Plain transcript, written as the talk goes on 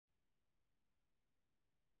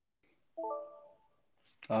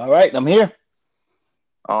All right, I'm here.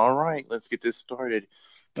 All right, let's get this started.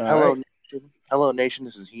 All Hello, right. Nation. Hello, Nation.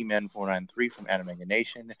 This is He-Man 493 from Anime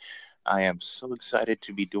Nation. I am so excited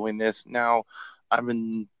to be doing this. Now, I've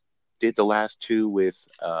been did the last two with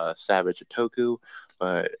Savage Otoku,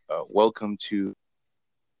 but welcome to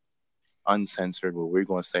Uncensored, where we're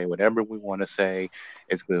going to say whatever we want to say.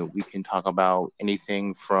 It's good. We can talk about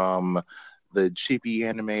anything from the chibi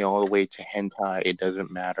anime all the way to hentai. It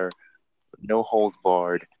doesn't matter. No holds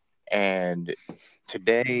barred. And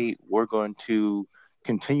today we're going to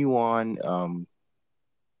continue on,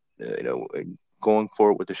 going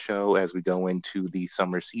forward with the show as we go into the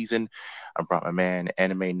summer season. I brought my man,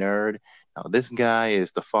 Anime Nerd. Now, this guy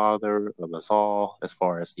is the father of us all as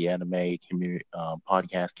far as the anime community,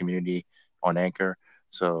 podcast community on Anchor.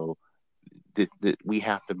 So we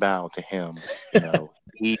have to bow to him.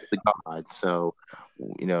 He's the god. So,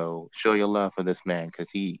 show your love for this man because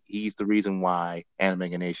he's the reason why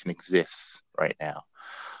Anime Nation exists right now.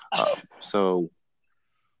 So,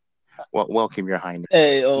 welcome, Your Highness.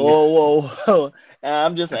 Hey, whoa, whoa, whoa.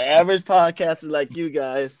 I'm just an average podcaster like you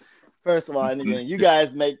guys. First of all, and again, you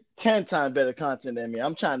guys make 10 times better content than me.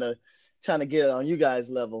 I'm trying to get it on you guys'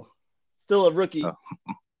 level. Still a Uh, rookie,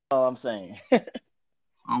 all I'm saying.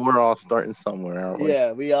 we're all starting somewhere, aren't we?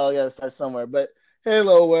 Yeah, we all gotta start somewhere. But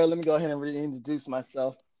hello world, let me go ahead and reintroduce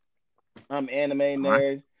myself. I'm Anime All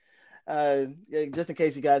right. Nerd. Yeah, just in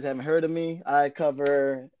case you guys haven't heard of me, I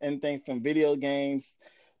cover anything from video games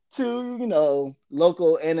to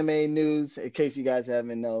local anime news. In case you guys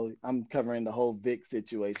haven't know, I'm covering the whole Vic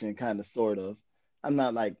situation, kind of, sort of. I'm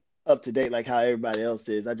not like up to date like how everybody else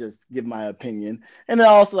is. I just give my opinion, and then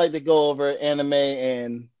I also like to go over anime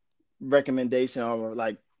and recommendation or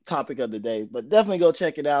like topic of the day. But definitely go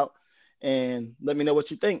check it out and let me know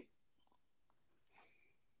what you think.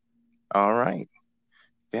 All right.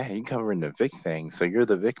 Yeah, you covering the Vic thing, so you're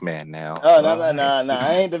the Vic man now. Oh, no, All no, right. no, no!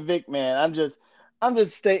 I ain't the Vic man. I'm just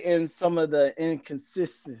stating some of the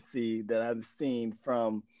inconsistency that I've seen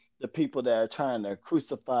from the people that are trying to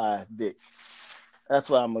crucify Vic. That's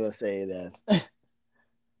what I'm gonna say it as.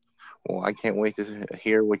 Well, I can't wait to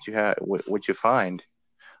hear what you find.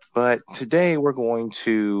 But today we're going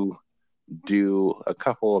to do a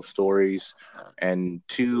couple of stories and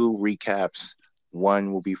two recaps.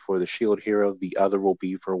 One will be for the Shield Hero, the other will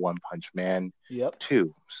be for One Punch Man Yep.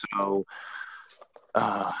 2. So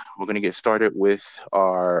we're going to get started with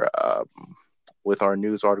our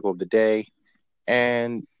news article of the day,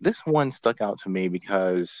 and this one stuck out to me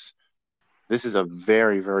because this is a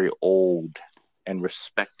very very old and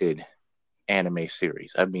respected anime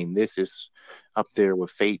series. I mean, this is up there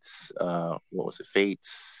with Fate's. What was it?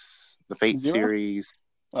 The Fate Zero. series.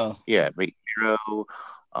 Oh, Yeah, Fate Zero,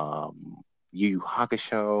 um, Yu Yu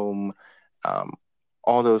Hakusho, um,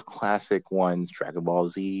 all those classic ones. Dragon Ball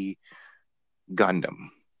Z, Gundam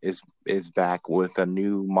is back with a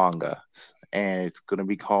new manga, and it's going to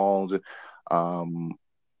be called um,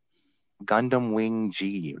 Gundam Wing G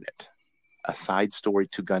Unit, a side story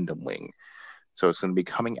to Gundam Wing. So it's going to be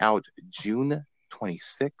coming out June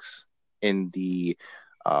 26th in the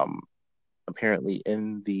um, apparently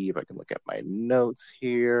in the, if I can look at my notes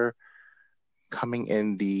here, coming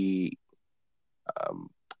um,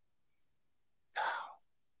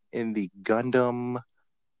 in the Gundam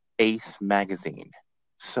Ace magazine.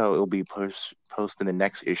 So it'll be posted in the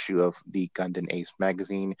next issue of the Gundam Ace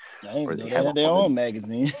magazine, I didn't where even they know they have had their all the. own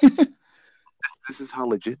magazine. This is how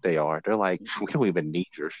legit they are. They're like, we don't even need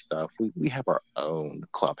your stuff. We have our own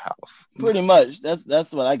clubhouse. Pretty much.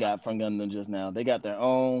 That's what I got from Gundam just now. They got their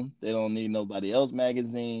own. They don't need nobody else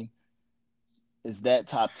magazine. It's that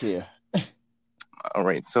top tier. All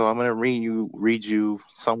right, so I'm gonna read you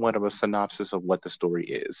somewhat of a synopsis of what the story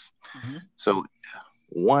is. Hmm. So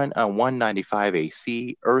 195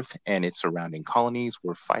 AC, Earth and its surrounding colonies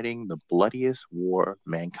were fighting the bloodiest war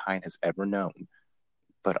mankind has ever known.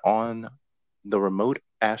 But on the remote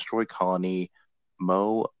asteroid colony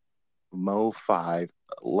Mo Mo 5,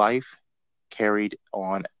 life carried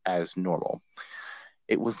on as normal.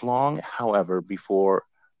 It was long, however, before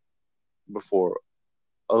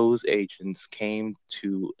O's agents came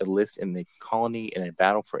to enlist in the colony in a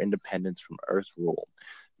battle for independence from Earth's rule.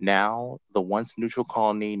 Now, the once neutral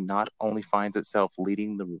colony not only finds itself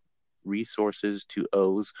leading the resources to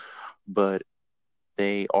O's, but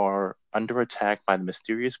they are under attack by the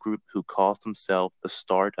mysterious group who calls themselves the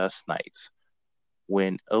Stardust Knights.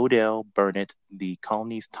 When Odell Burnett, the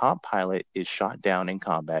colony's top pilot, is shot down in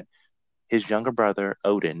combat, his younger brother,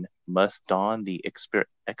 Odin, must don the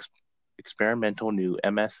experimental new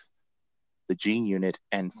MS, the G Unit,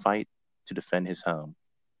 and fight to defend his home.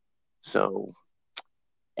 So,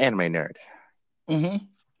 anime nerd. Hmm.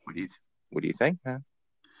 What do you what do you think, man?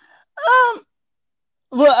 Um,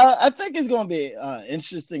 well, I think it's gonna be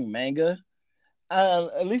interesting manga.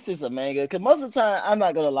 At least it's a manga, because most of the time, I'm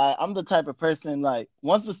not gonna lie, I'm the type of person like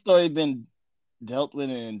once the story been dealt with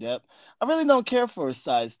and in depth, I really don't care for a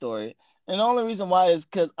side story. And the only reason why is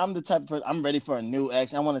because I'm the type of person I'm ready for a new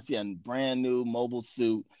action. I want to see a brand new mobile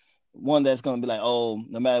suit, one that's gonna be like, oh,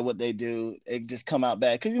 no matter what they do, it just come out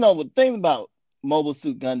bad. Because the thing about Mobile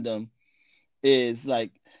Suit Gundam is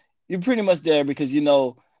like you're pretty much there because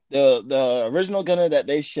the original Gunner that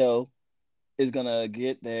they show is gonna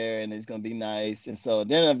get there and it's gonna be nice. And so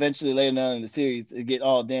then eventually later on in the series, it get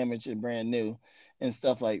all damaged and brand new and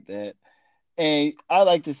stuff like that. And I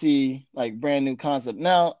like to see like brand new concept.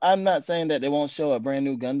 Now, I'm not saying that they won't show a brand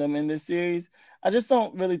new Gundam in this series. I just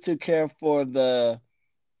don't really too care for the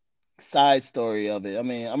side story of it. I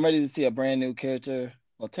mean, I'm ready to see a brand new character.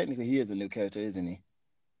 Well, technically, he is a new character, isn't he?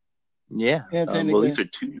 Yeah. Yeah, Well, these technically. are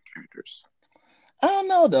two new characters. I don't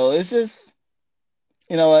know though. It's just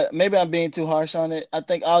you know what? Maybe I'm being too harsh on it. I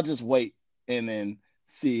think I'll just wait and then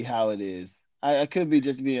see how it is. I could be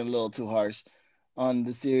just being a little too harsh on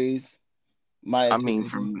the series. My I mean, expectation.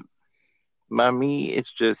 from by me,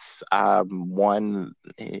 it's just one.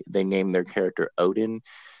 They named their character Odin.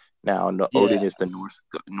 Now, Odin Yeah. is the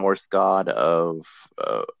Norse god uh,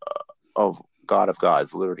 of god of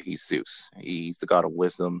gods. Literally, he's Zeus. He's the god of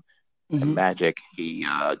wisdom and Hmm. magic. He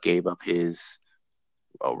gave up his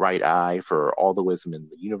right eye for all the wisdom in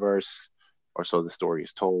the universe, or so the story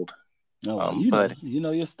is told. Oh well, But you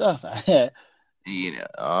know your stuff. you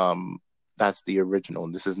know, that's the original.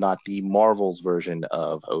 This is not the Marvel's version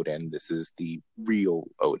of Odin. This is the real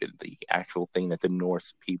Odin, the actual thing that the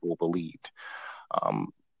Norse people believed. Um,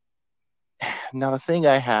 Now, the thing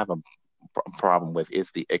I have a problem with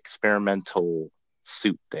is the experimental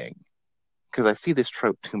suit thing, because I see this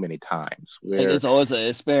trope too many times Like where, it's always an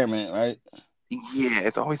experiment, right? yeah,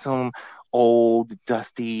 it's always some old,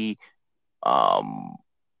 dusty, um,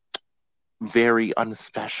 very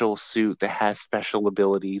unspecial suit that has special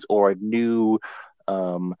abilities, or a new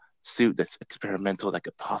um, suit that's experimental that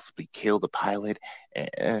could possibly kill the pilot.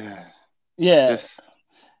 Uh, Yeah, just,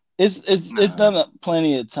 it's nah. done it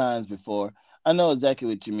plenty of times before. I know exactly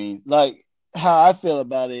what you mean. Like how I feel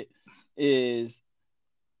about it is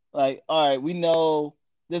like, all right, we know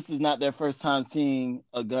this is not their first time seeing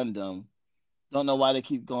a Gundam. Don't know why they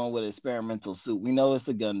keep going with experimental suit. We know it's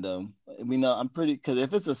a Gundam. We know I'm pretty because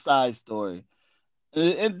if it's a side story,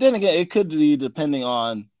 and then again, it could be depending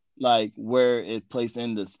on like where it placed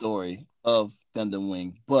in the story of Gundam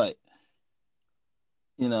Wing. But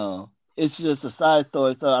it's just a side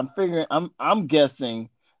story. So I'm guessing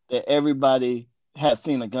that everybody has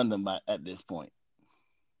seen a Gundam at this point.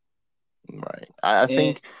 Right. I And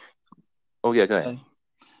think. Oh yeah, go ahead.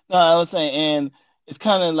 no, I was saying, and it's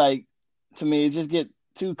kind of like to me, it just get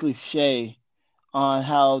too cliche on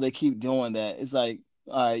how they keep doing that. It's like,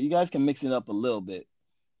 all right, you guys can mix it up a little bit.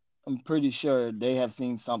 I'm pretty sure they have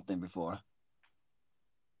seen something before.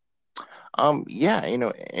 Yeah,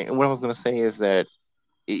 and what I was gonna say is that,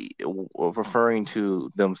 referring to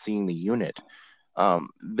them seeing the unit,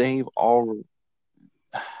 they've all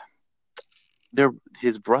their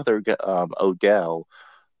his brother, Odell,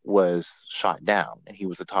 was shot down, and he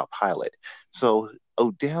was a top pilot. So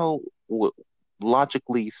Odell,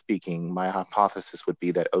 logically speaking, my hypothesis would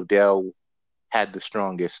be that Odell had the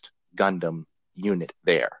strongest Gundam unit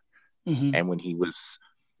there, Hmm. and when he was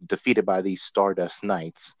defeated by these Stardust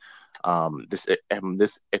Knights,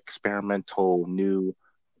 this experimental new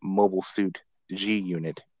mobile suit G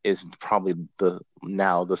unit is probably the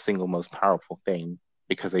single most powerful thing,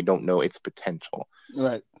 because they don't know its potential.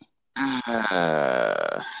 Right.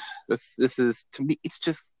 Uh, this is, to me, it's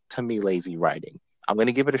just, to me, lazy writing. I'm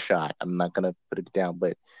gonna give it a shot. I'm not gonna put it down,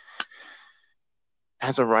 but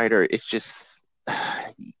as a writer, it's just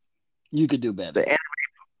You could do better. the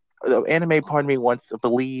the anime part of me wants to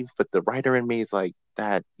believe, but the writer in me is like,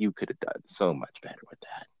 that you could have done so much better with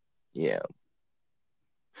that. Yeah,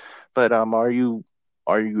 but are you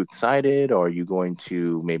excited, or are you going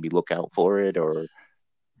to maybe look out for it, or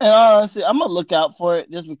And honestly, I'm gonna look out for it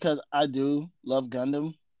just because I do love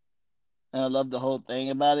Gundam and I love the whole thing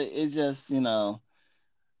about it. It's just,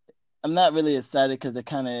 I'm not really excited because they're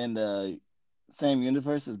kind of in the same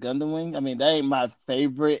universe as Gundam Wing. I mean, that ain't my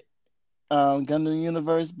favorite Gundam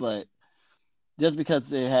universe, but just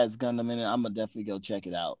because it has Gundam in it, I'm gonna definitely go check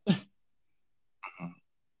it out.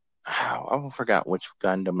 I forgot which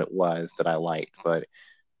Gundam it was that I liked, but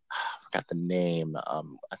I forgot the name.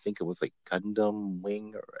 I think it was like Gundam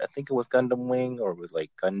Wing, or I think it was Gundam Wing, or it was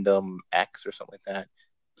like Gundam X or something like that.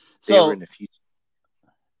 They were in So the future.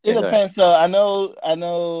 It Go ahead. depends. So I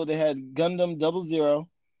know they had Gundam 00.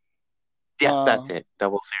 Yes, Uh, that's it.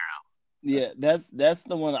 Double yeah, that's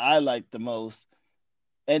the one I like the most.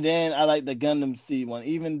 And then I like the Gundam Seed one,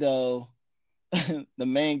 even though the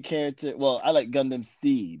main character. Well, I like Gundam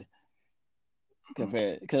Seed Zero.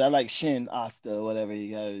 compared because I like Shin Asta, whatever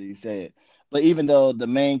you say it. But even though the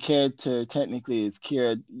main character technically is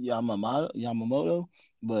Kira Yamamoto,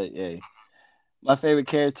 but hey, my favorite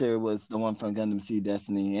character was the one from Gundam Seed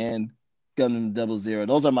Destiny and Gundam 00.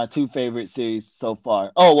 Those are my two favorite series so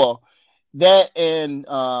far. Oh well, that and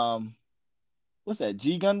what's that?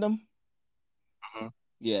 G Gundam? Mhm.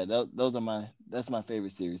 Yeah, those are that's my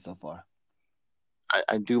favorite series so far.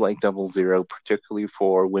 I do like Double Zero, particularly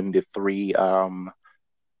for when the three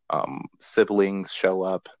siblings show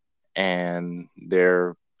up and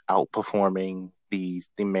they're outperforming the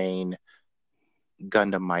main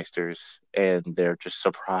Gundam Meisters, and they're just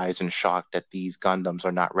surprised and shocked that these Gundams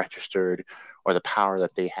are not registered or the power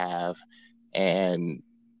that they have. And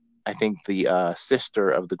I think the sister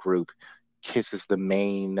of the group kisses the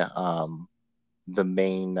main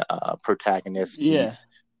protagonist. Yeah.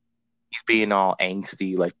 He's being all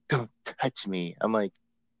angsty, like "Don't touch me." I'm like,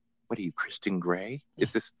 "What are you, Kristen Gray?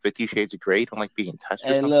 Is this 50 Shades of Grey? Don't like being touched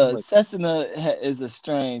or Hey, something?" look, Like, Cessna is a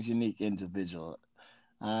strange, unique individual.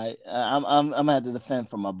 I'm gonna have to defend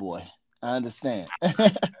for my boy. I understand.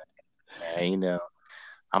 man,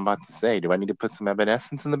 I'm about to say, do I need to put some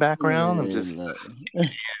Evanescence in the background? I'm Yeah, just, look.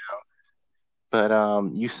 but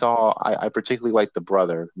you saw, I particularly like the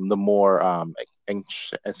brother, the more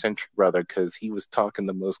eccentric brother, because he was talking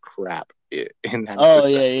the most crap in that Oh episode,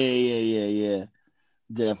 yeah, yeah, yeah, yeah, yeah.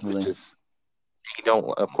 which Definitely. is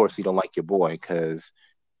of course, you don't like your boy, because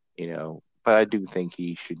but I do think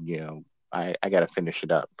he should, I got to finish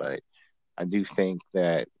it up, but I do think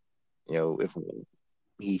that if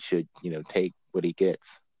he should, take what he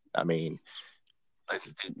gets. I mean, I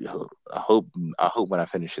hope when I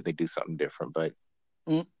finish it they do something different. But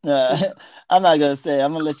who knows? I'm not gonna say.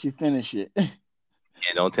 I'm gonna let you finish it.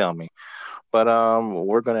 Yeah, don't tell me. But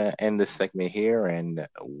we're gonna end this segment here, and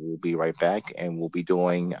we'll be right back, and we'll be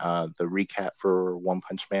doing the recap for One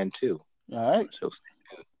Punch Man 2. All right. So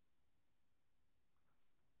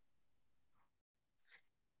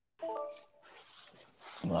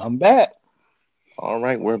Well, I'm back. all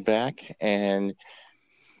right, we're back, and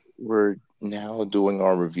we're now doing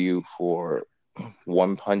our review for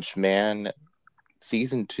One Punch Man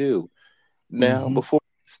season 2. Now, Hmm. before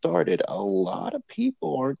we started, a lot of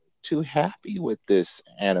people aren't too happy with this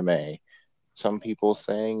anime. Some people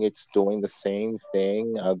saying it's doing the same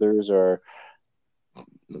thing. Others are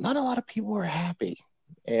not a lot of people are happy.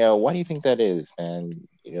 Why do you think that is, man?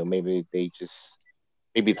 Maybe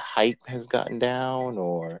the hype has gotten down,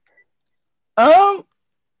 or Um,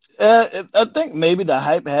 I think maybe the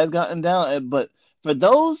hype has gotten down, but for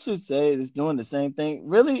those who say it's doing the same thing,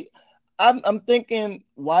 really, I'm thinking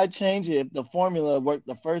why change it if the formula worked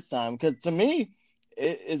the first time? Because to me,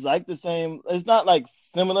 it's like the same. It's not like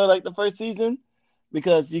similar like the first season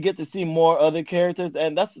because you get to see more other characters,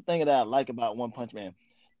 and that's the thing that I like about One Punch Man.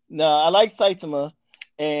 Now, I like Saitama,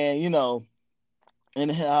 and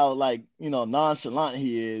and how like nonchalant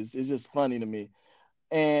he is. It's just funny to me.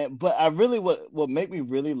 And but I really what make me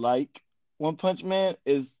really like One Punch Man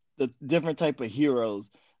is the different type of heroes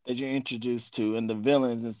that you're introduced to and the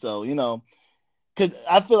villains and so because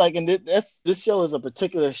I feel like in this show is a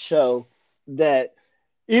particular show that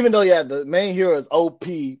even though yeah the main hero is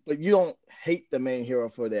OP, but you don't hate the main hero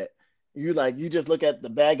for that. You just look at the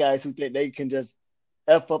bad guys who think they can just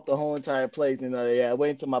F up the whole entire place and yeah,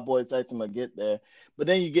 wait until my boy Saitama get there. But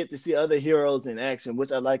then you get to see other heroes in action,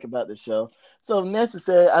 which I like about the show. So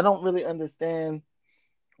necessary, I don't really understand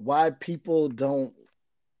why people don't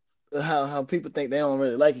how people think they don't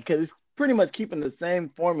really like it because it's pretty much keeping the same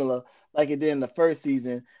formula like it did in the first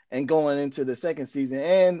season and going into the second season,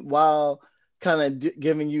 and while kind of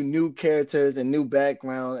giving you new characters and new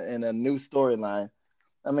background and a new storyline.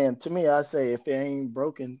 I mean, to me, I say if it ain't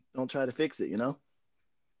broken, don't try to fix it.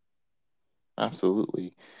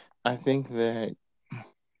 absolutely. I think that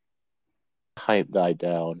hype died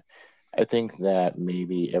down. I think that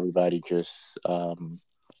maybe everybody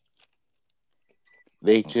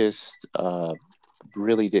they just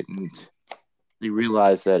really didn't. They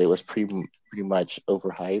realized that it was pretty much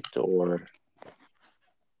overhyped, or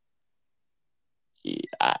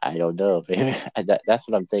I don't know. That's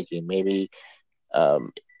what I'm thinking. Maybe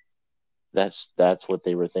um, that's what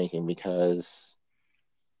they were thinking, because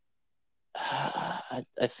I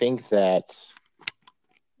think that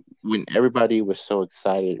when everybody was so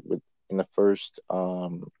excited with in the first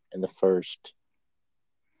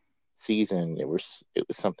season, it was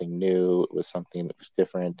something new. It was something that was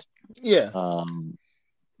different. Yeah, Um,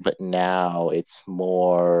 but now it's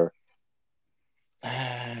more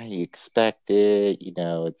you expect it.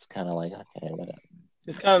 It's kind of like okay, whatever.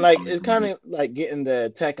 It's always it's going to kind be of like getting the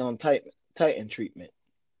Attack on Titan treatment.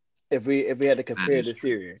 If we had to that compare is the true.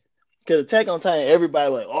 series, because Attack on Titan,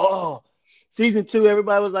 everybody was like, oh, season two,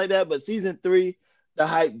 everybody was like that, but season three, the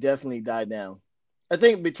hype definitely died down. I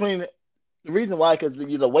think between the reason why, because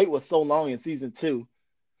the wait was so long in season two,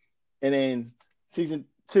 and then season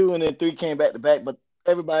two and then three came back to back, but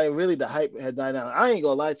everybody really the hype had died down. I ain't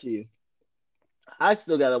gonna lie to you, I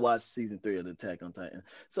still gotta watch season three of the Attack on Titan.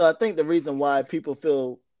 So I think the reason why people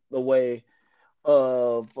feel the way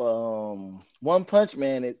of One Punch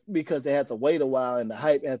Man is because they had to wait a while and the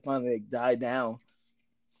hype had finally died down.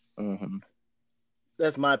 Hmm.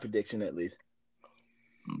 That's my prediction, at least.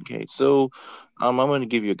 Okay, so I'm going to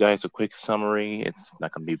give you guys a quick summary. It's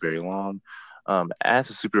not going to be very long. As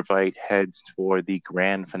the Super Fight heads toward the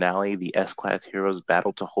grand finale, the S-Class heroes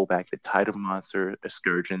battle to hold back the tide of monster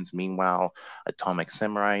excursions. Meanwhile, Atomic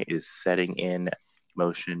Samurai is setting in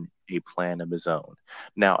motion a plan of his own.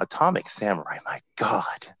 Now, Atomic Samurai, my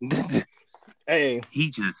God, Hey, he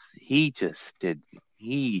just did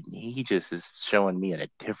he just is showing me at a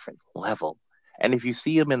different level. And if you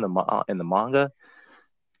see him in the manga,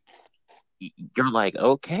 you're like,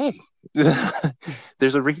 okay,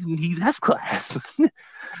 there's a reason he's S class.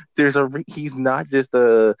 He's not just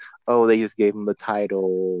they just gave him the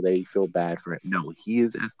title, they feel bad for him. No, he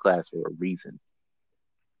is S class for a reason.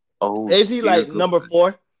 Oh is he dear like number goodness,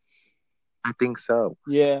 four? I think so.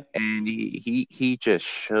 Yeah. And he just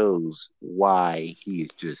shows why he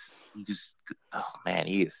just oh man,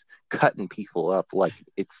 he is cutting people up like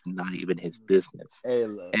it's not even his business. Hey,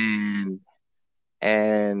 look.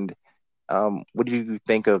 And what do you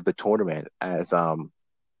think of the tournament as Satama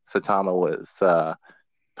was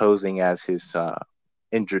posing as his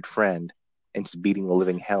injured friend and just beating the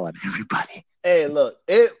living hell out of everybody? Hey, look.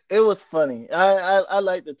 It was funny. I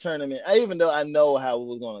like the tournament. Even though I know how it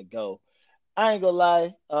was gonna go. I ain't gonna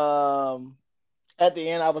lie. At the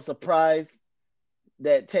end, I was surprised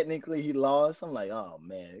that technically he lost. I'm like, oh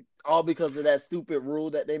man, all because of that stupid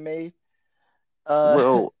rule that they made. Uh,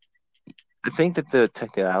 Well, I think that the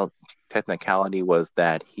technicality was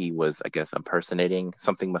that he was, I guess, impersonating.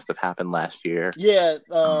 Something must have happened last year. yeah.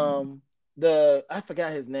 Um, The I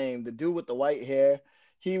forgot his name. The dude with the white hair.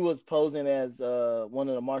 He was posing as one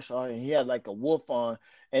of the martial artists, and he had like a wolf on.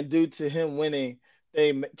 And due to him winning,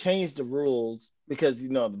 they changed the rules because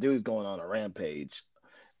the dude's going on a rampage,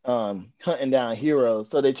 hunting down heroes.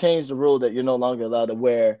 So they changed the rule that you're no longer allowed to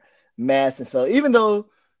wear masks and so. Even though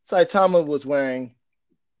Saitama was wearing,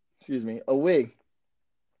 excuse me, a wig.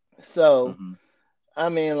 So mhm. I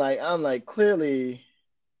mean, like I'm like clearly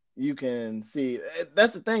you can see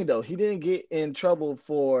that's the thing though. He didn't get in trouble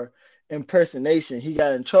for impersonation. He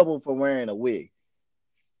got in trouble for wearing a wig.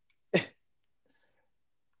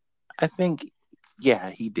 I think, yeah,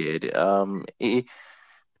 he did.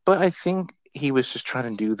 But I think he was just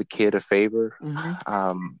trying to do the kid a favor.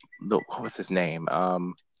 Mm-hmm. What was his name?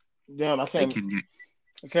 Damn, I can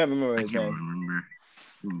I can't remember I his can't name. remember,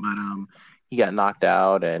 but he got knocked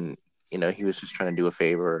out, and he was just trying to do a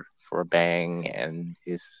favor for a bang, and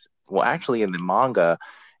actually in the manga,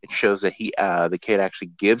 it shows that the kid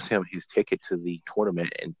actually gives him his ticket to the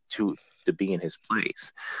tournament and to be in his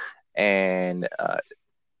place, and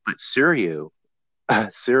but Suryu,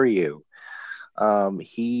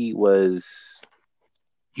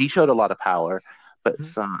 he showed a lot of power, but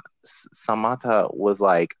Mm-hmm. Samata was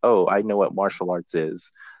like, "Oh, I know what martial arts is.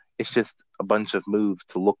 It's just a bunch of moves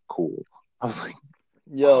to look cool." I was like,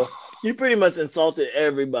 Yo, he pretty much insulted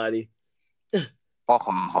everybody.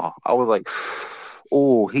 I was like,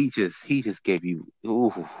 "Oh, he just gave you,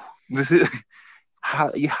 ooh."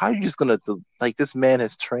 How you just gonna like this man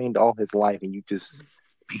has trained all his life and you just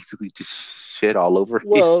basically just shit all over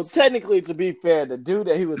Well, his. technically, to be fair, the dude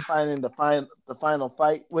that he was fighting the final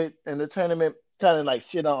fight with in the tournament kind of like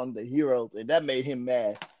shit on the heroes, and that made him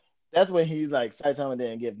mad. That's when he like Saitama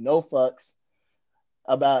didn't give no fucks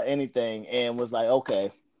about anything and was like,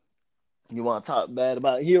 okay, you want to talk bad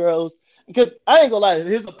about heroes? Because I ain't gonna lie,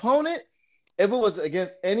 his opponent, if it was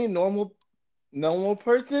against any normal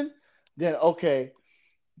person, then okay,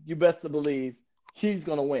 you best to believe he's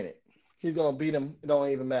gonna win it. He's gonna beat him. It don't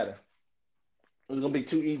even matter. It's gonna be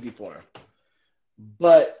too easy for him.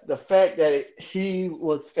 But the fact that he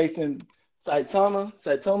was facing Saitama,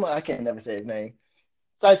 I can't never say his name.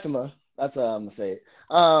 Saitama, that's how I'm gonna say it.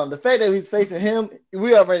 The fact that he's facing him,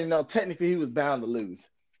 we already know technically he was bound to lose.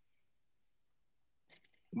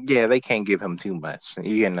 Yeah, they can't give him too much,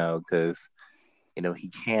 because he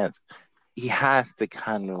can't. He has to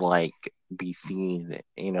kind of like be seen,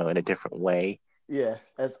 in a different way. Yeah,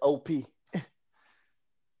 that's OP.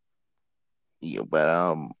 Yeah,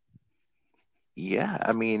 but yeah,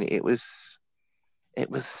 I mean, it was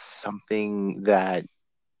something that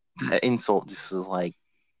insult just was like,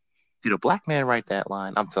 did a black man write that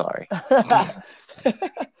line? I'm sorry. I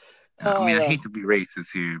mean, I uh, hate to be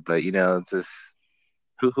racist here, but just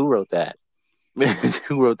who wrote that?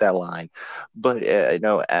 Who wrote that line? But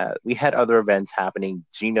we had other events happening.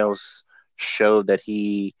 Genos showed that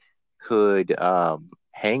he could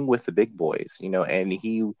hang with the big boys,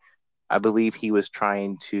 and I believe he was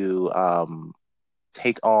trying to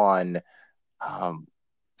take on um,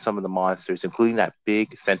 some of the monsters, including that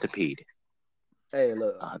big centipede. hey,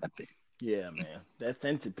 look. That big, Yeah, man. That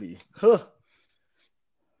centipede. Huh.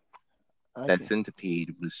 I that can.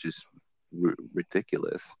 centipede was just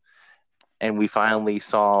ridiculous. And we finally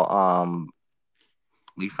saw,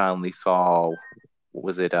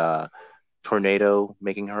 was it Tornado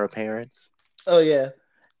making her appearance? Oh yeah.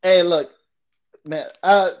 Hey, look, man.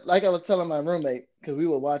 Like I was telling my roommate because we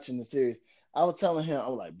were watching the series. I was telling him, I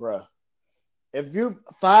was like, bruh, if you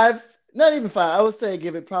five, not even five, I would say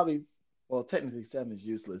give it probably. Well, technically seven is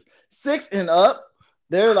useless. Six and up,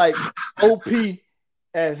 they're like OP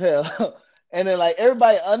as hell. And then like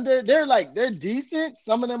everybody under, they're decent.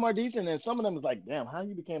 Some of them are decent, and some of them is like, damn, how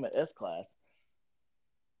you became an S class?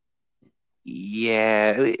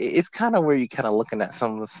 Yeah, it's kind of where you kind of looking at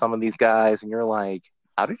some of these guys, and you're like,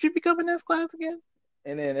 how did you become an S class again?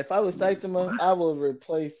 And then if I was Saitama, I will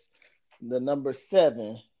replace the number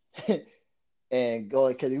seven and go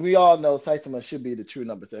because we all know Saitama should be the true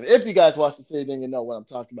number seven. If you guys watch the series, then you know what I'm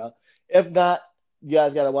talking about. If not, you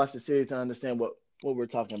guys got to watch the series to understand what we're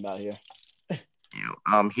talking about here.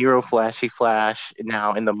 Hero Flashy Flash.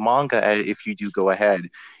 Now in the manga, if you do go ahead,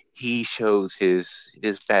 he shows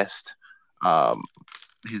um,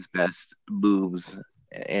 his best moves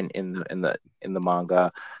in the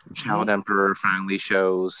manga. Mm-hmm. Child Emperor finally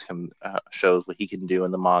shows what he can do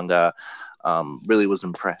in the manga. Really was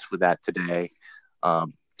impressed with that today.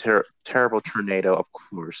 Terrible Tornado, of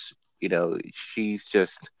course. She's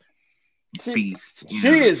just She beast. she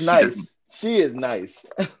is She doesn't. nice. She is nice.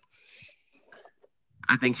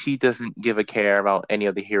 I think she doesn't give a care about any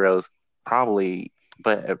of the heroes, probably.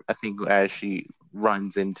 But I think as she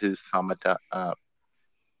runs into Samata,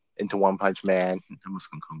 into One Punch Man, I'm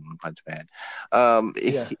just gonna call him One Punch Man.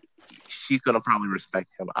 Yeah. She's gonna probably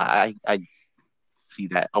respect him. I see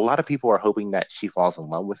that. A lot of people are hoping that she falls in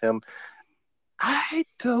love with him. I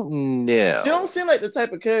don't She don't know. seem like the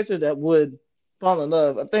type of character that would fall in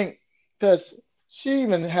love. I think because she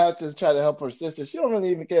even had to try to help her sister. She don't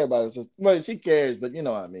really even care about her sister. Well, she cares, but you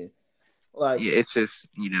know what I mean. Like, Yeah, it's just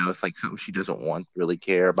it's like something she doesn't want really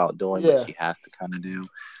care about doing, but yeah, she has to kind of do.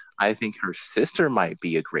 I think her sister might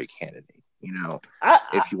be a great candidate. I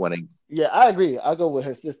If you want to, yeah, I agree. I'll go with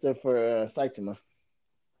her sister for Saitama.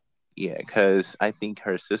 yeah, because I think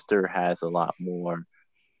her sister has a lot more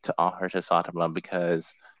to offer to Satama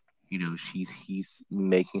because he's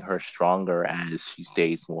making her stronger as she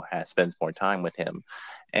spends more time with him,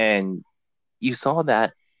 and you saw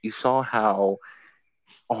that you saw how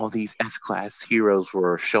all these S class heroes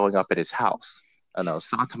were showing up at his house. I know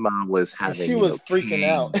Satama was And she having, was freaking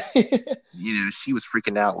out. King. She was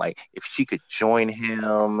freaking out like if she could join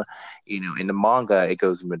him. In the manga it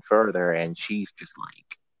goes even further, and she's just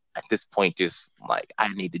like at this point just like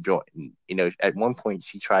I need to join. At one point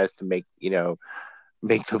she tries to make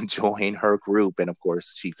them join her group, and of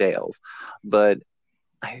course she fails. But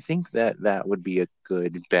I think that would be a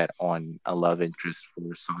good bet on a love interest for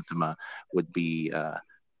Satama would be uh,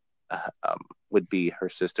 um, would be her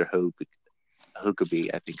sister Hukabi,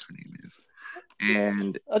 I think her name is,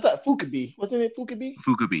 and I thought Fukabi. Wasn't it Fukabi?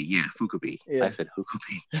 Fukabi, yeah, Fukabi. I Yeah. said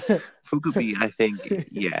Hukabi. Fukabi, I think,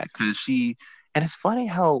 yeah, because and it's funny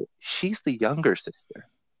how she's the younger sister.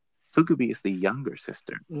 Fukabi is the younger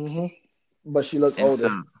sister, hmm But she looked and older.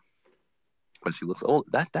 so when she looks old,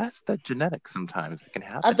 that's the genetics sometimes it can I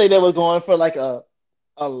happen. think they were going for like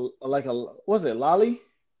like a was it Lolly?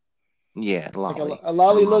 Yeah, Like Lolly, a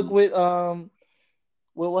Lolly look um,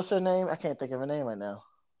 with what's her name? I can't think of her name right now.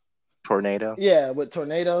 tornado. Yeah, with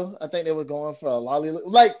Tornado. I think they were going for a Lolly look.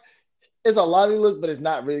 Like it's a Lolly look, but it's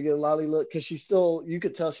not really a Lolly look because she's still you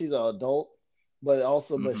could tell she's an adult, but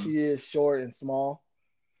Hmm. she is short and small.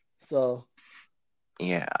 So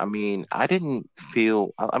Yeah, I mean, I didn't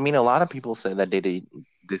feel. I mean, a lot of people said that they did.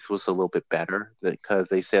 This was a little bit better because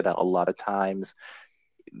they said that a lot of times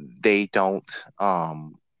they don't.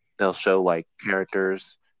 They'll show like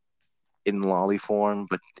characters. in lolly form,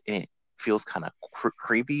 but it feels kind of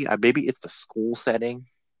creepy. Maybe it's the school setting,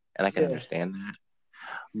 and I can Yeah, understand that.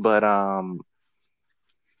 But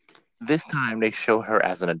this time they show her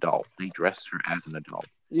as an adult. They dress her as an adult,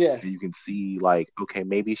 yeah, and you can see like, okay,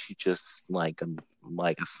 maybe she just like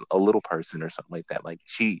a little person or something like that. Like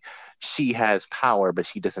she has power, but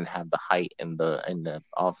she doesn't have the height and the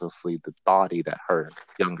obviously the body that her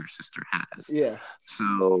younger sister has. yeah.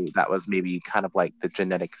 So that was maybe kind of like the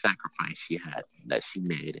genetic sacrifice she had that she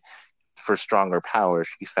made for stronger power.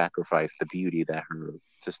 She sacrificed the beauty that her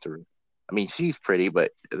sister. I mean, she's pretty,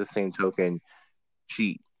 but at the same token,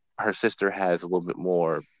 she her sister has a little bit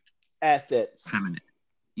more Assets. feminine.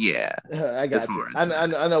 Yeah, I as got you. far as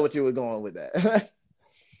that. I know what you were going with that.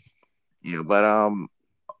 Yeah, but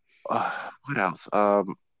what else? What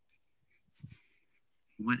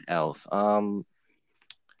else? What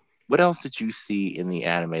else did you see in the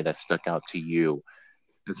anime that stuck out to you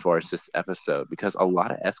as far as this episode? Because a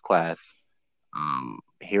lot of S class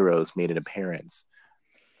heroes made an appearance,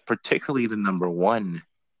 particularly the number one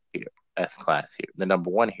S class here, the number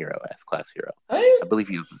one hero S class hero. I, I believe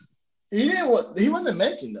he was. he didn't. He wasn't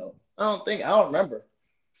mentioned though. I don't think. I don't remember.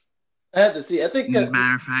 I had to see. I think.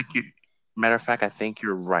 Matter of fact, I think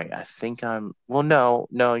you're right. I think I'm. Well, no,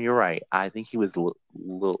 you're right. I think he was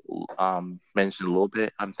mentioned a little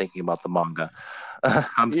bit. I'm thinking about the manga.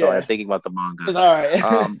 I'm sorry. I'm Yeah, thinking about the manga. it's all right.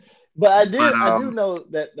 Um, But but I do know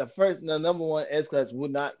that the number one S class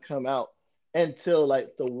would not come out until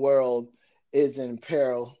like the world is in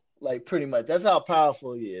peril. Like pretty much, that's how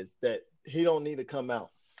powerful he is. That he don't need to come out.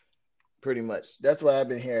 Pretty much, that's what I've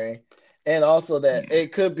been hearing, and also that yeah,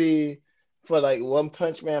 it could be for like One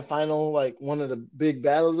Punch Man final, like one of the big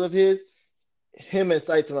battles of his. Him and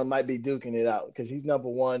Saitama might be duking it out because he's number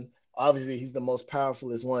one. Obviously, he's the most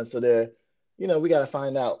powerfulest one. So they're, we got to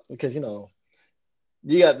find out because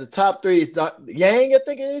you got the top three is Yang, I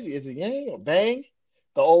think it is. Is it Yang or Bang?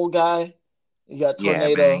 The old guy. You got yeah,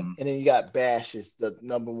 Tornado, bang, and then you got Bash is the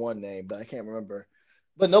number one name, but I can't remember.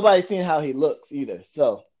 But nobody's seen how he looks either.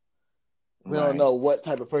 So we don't right. know what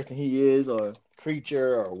type of person he is or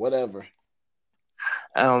creature or whatever.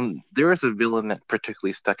 There was a villain that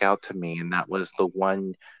particularly stuck out to me, and that was the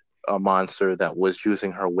one monster that was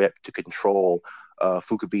using her whip to control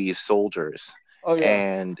Fukubi's soldiers. Oh yeah.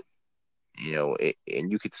 And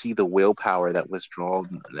and you could see the willpower that was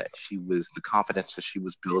drawn, that she was, the confidence that she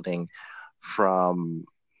was building from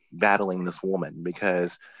battling this woman,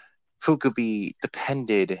 because Fukubi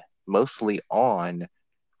depended mostly on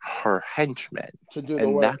her henchmen, To do the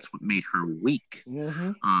and work. that's what made her weak.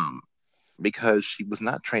 Mm-hmm. Um, because she was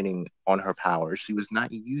not training on her powers. She was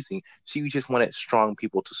not using, she just wanted strong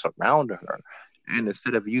people to surround her. And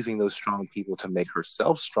instead of using those strong people to make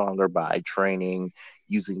herself stronger by training,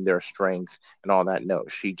 using their strength and all that, no,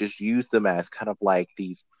 she just used them as kind of like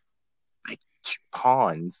these like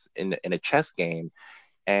pawns in a chess game.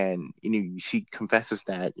 And she confesses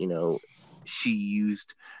that she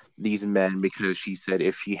used these men because she said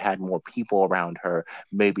if she had more people around her,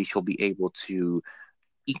 maybe she'll be able to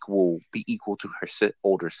be equal to her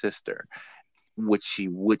older sister, which she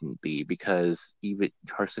wouldn't be, because even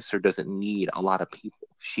her sister doesn't need a lot of people.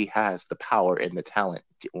 She has the power and the talent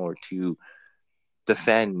to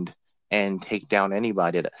defend and take down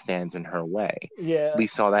anybody that stands in her way. Yeah. We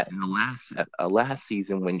saw that in the last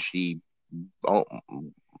season when she oh,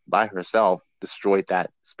 by herself destroyed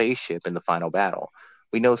that spaceship in the final battle.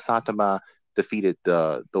 We know Satama defeated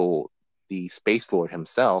the Space Lord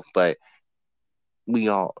himself, but we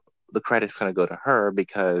all the credit's gonna go to her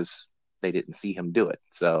because they didn't see him do it.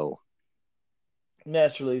 So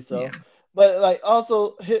Naturally yeah, so. But like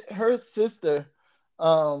also her sister,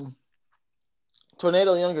 um,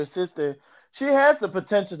 Tornado younger sister, she has the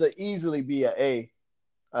potential to easily be a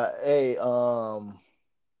a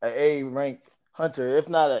rank hunter, if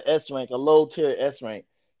not a S rank, a low tier S rank.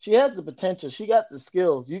 She has the potential. She got the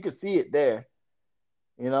skills. You can see it there,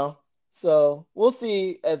 you know. So we'll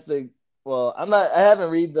see as the well. I haven't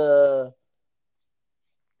read the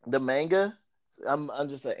manga. I'm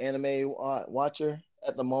just an anime watcher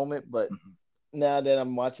at the moment, but now that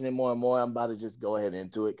I'm watching it more and more, I'm about to just go ahead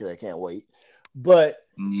into it because I can't wait. But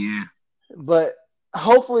yeah, but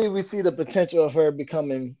hopefully we see the potential of her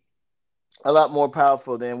becoming a lot more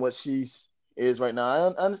powerful than what she is right now. I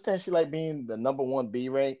understand she like being the number one B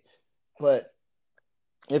rank, but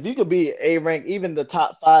if you could be A rank, even the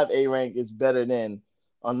top five A rank is better than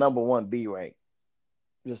a number one B rank.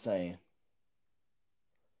 Just saying.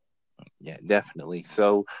 yeah, definitely.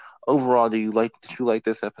 So overall, did you like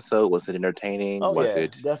this episode? Was it entertaining? Oh Was yeah,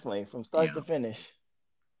 it definitely from you start to know finish.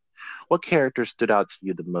 what character stood out to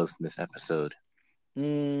you the most in this episode?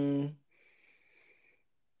 Mm.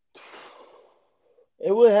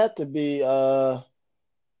 It would have to be the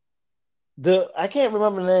I can't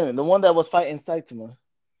remember the name. The one that was fighting Saitama.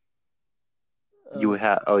 You Uh, would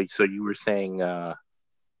have. Oh, so you were saying,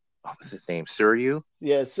 what was his name? Suryu?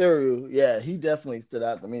 yeah, Suryu. Yeah, he definitely stood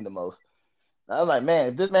out to me the most. I was like, man,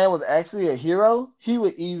 if this man was actually a hero, he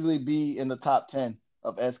would easily be in the top 10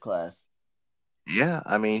 of S class. Yeah,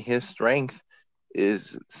 I mean, his strength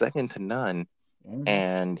is second to none, Hmm.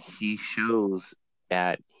 and he shows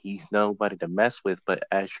that he's nobody to mess with. But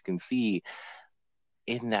as you can see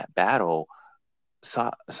in that battle,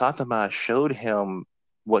 Satama showed him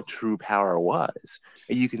what true power was.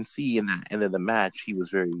 And you can see in the end of the match, he was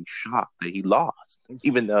very shocked that he lost,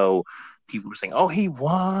 even though people were saying, "Oh, he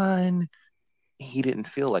won." He didn't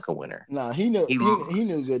feel like a winner. Nah, he knew He he knew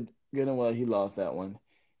lost. good and well he lost that one.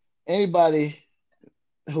 Anybody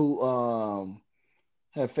who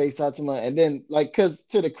had faced Saitama and then like cause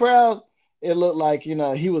to the crowd, it looked like,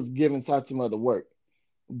 he was giving Saitama the work.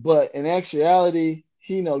 But in actuality,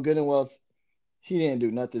 he know good and well he didn't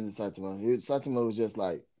do nothing to Saitama. Saitama was just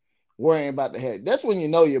like worrying about the hair. That's when you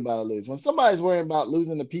know you're about to lose. When somebody's worrying about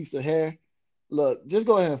losing a piece of hair, look, just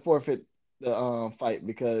go ahead and forfeit the fight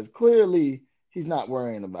because clearly he's not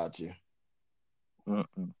worrying about you.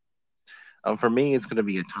 Mm-mm. For me, it's going to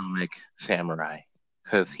be Atomic Samurai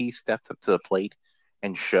because he stepped up to the plate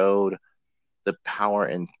and showed the power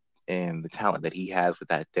and the talent that he has with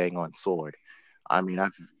that dang on sword. I mean,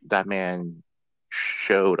 that man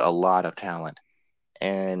showed a lot of talent,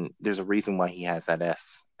 and there's a reason why he has that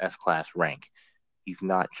S class rank. He's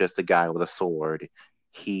not just a guy with a sword.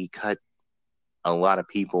 He cut a lot of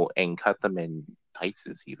people and cut them in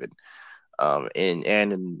pieces even.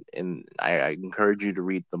 And I encourage you to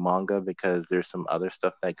read the manga because there's some other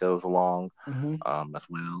stuff that goes along Hmm. as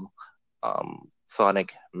well.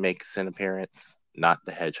 Sonic makes an appearance, not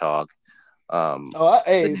the Hedgehog. Oh, The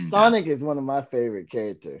hey, ninja. Sonic is one of my favorite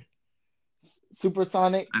characters. Super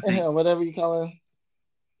Sonic, I think, whatever you call him.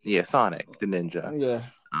 yeah, Sonic the ninja. Yeah,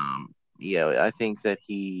 Yeah, I think that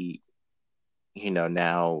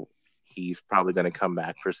now he's probably going to come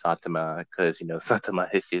back for Satama because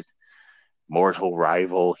Satama is his mortal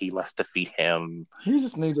rival. He must defeat him, he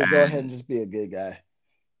just need to go ahead and and just be a good guy.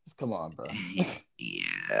 Just come on, bro.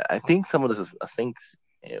 yeah, I think some of this. I think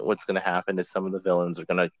what's going to happen is some of the villains are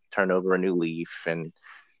going to turn over a new leaf, and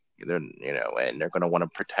they're going to want to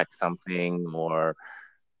protect something, or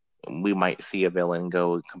we might see a villain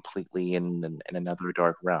go completely in another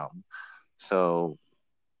dark realm. So,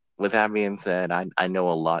 with that being said, I know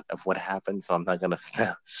a lot of what happened, so I'm not going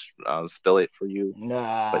to spill it for you.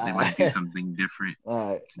 But they Nah. might do something different, All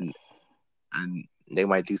right. and they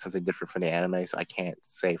might do something different for the anime. So I can't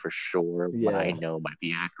say for sure what I Yeah. know might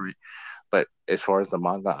be accurate. But as far as the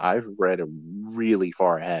manga, I've read it really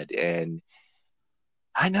far ahead, and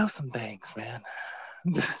I know some things, man.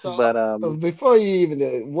 So but before you even do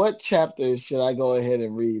it, what chapter should I go ahead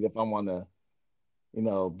and read if I want to,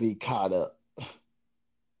 be caught up?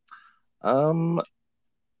 um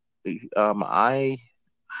I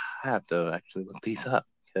have to actually look these up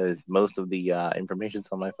because most of the information's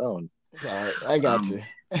on my phone. All right, I got Um, you.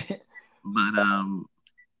 but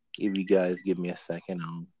if you guys give me a second,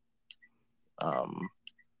 um,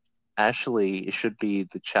 actually, it should be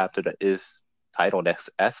the chapter that is titled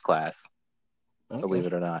S Class. Okay. Believe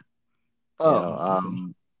it or not, you know. Oh, okay.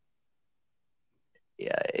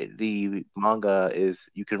 Yeah, the manga is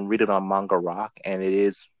you can read it on Manga Rock, and it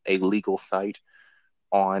is a legal site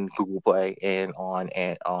on Google Play and on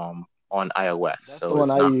iOS. That's the So one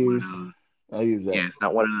it's I not one of use. those. I use that. Yeah, it's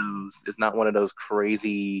not one of those. It's not one of those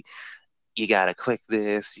crazy. You gotta click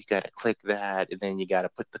this, you gotta click that, and then you gotta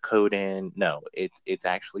put the code in. No, it's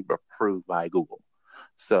actually approved by Google.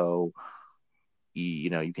 So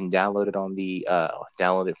you can download it on the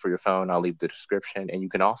download it for your phone. I'll leave the description, and you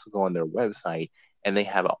can also go on their website, and they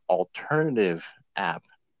have an alternative app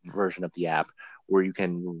version of the app where you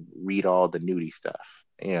can read all the nudie stuff.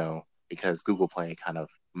 Because Google Play kind of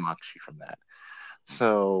mocks you from that.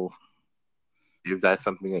 So if that's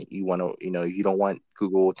something that you want to, you don't want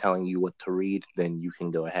Google telling you what to read, then you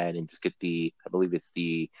can go ahead and just get I believe it's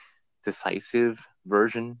the decisive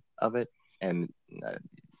version of it, and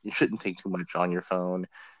it shouldn't take too much on your phone,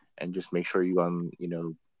 and just make sure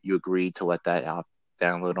you agree to let that app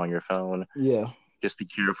download on your phone. Yeah. Just be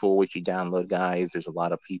careful what you download, guys. There's a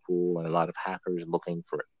lot of people and a lot of hackers looking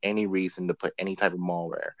for any reason to put any type of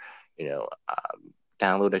malware. You know,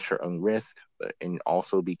 download at your own risk, and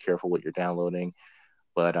also be careful what you're downloading.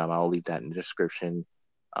 But I'll leave that in the description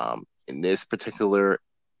in this particular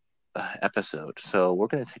episode. So we're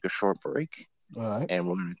going to take a short break, All right. and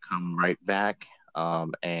we're going to come right back,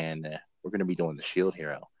 and we're going to be doing the Shield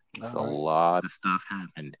Hero. So All a right. lot of stuff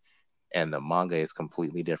happened, and the manga is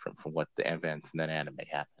completely different from what the events in that anime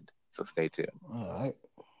happened. So stay tuned. All right.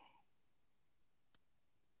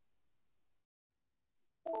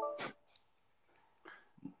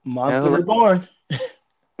 Monster Hello. Reborn.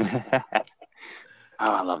 Oh,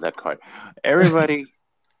 I love that card. Everybody,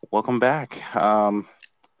 welcome back.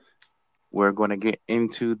 We're going to get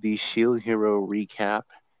into the Shield Hero recap.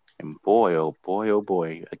 And boy, oh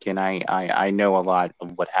boy. Again, I know a lot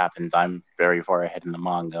of what happens. I'm very far ahead in the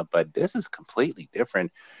manga, but this is completely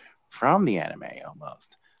different from the anime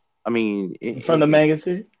almost. I mean, From the manga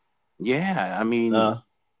series. yeah, I mean, Uh,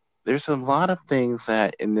 there's a lot of things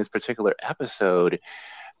that in this particular episode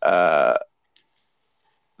uh,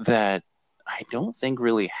 that I don't think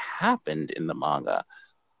really happened in the manga.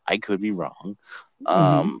 I could be wrong. hmm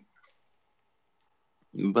Um,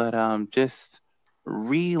 but just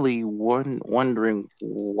really wondering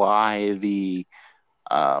why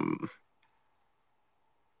um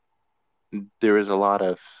there is a lot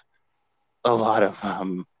of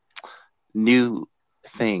new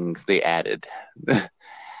things they added.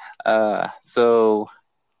 So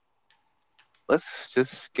let's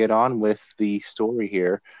just get on with the story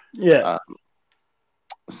here. Yeah. Uh,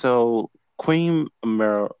 so Queen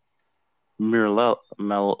Mirella,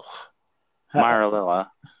 How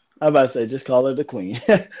Mirella, about to say, just call her the queen.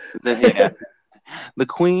 yeah, the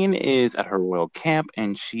queen is at her royal camp,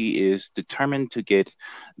 and she is determined to get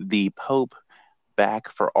the Pope back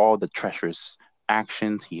for all the treacherous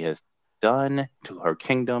actions he has done to her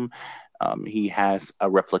kingdom. He has a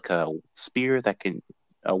replica spear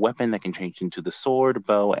a weapon that can change into the sword,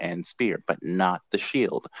 bow, and spear, but not the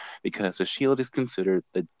shield, because the shield is considered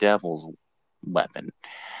the devil's weapon.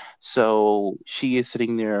 So she is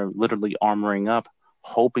sitting there literally armoring up,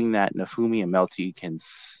 hoping that Nafumi and Melty can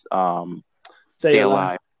Stay stay alive.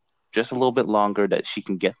 alive just a little bit longer, that she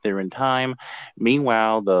can get there in time.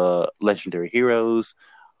 Meanwhile, the legendary heroes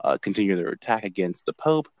continue their attack against the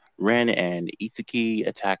Pope. Ren and Itsuki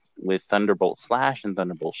attack with Thunderbolt Slash and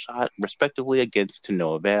Thunderbolt Shot, respectively, against to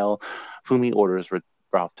no avail. Fumi orders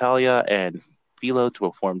Ralph Talia and Philo to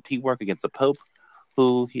perform teamwork against the Pope,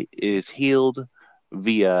 who is healed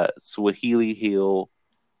via Swahili heal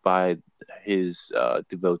by his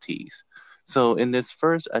devotees. So in this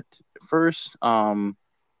first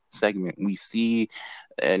segment, we see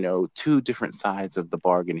two different sides of the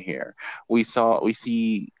bargain here. We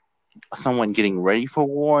see someone getting ready for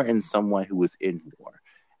war and someone who is in war,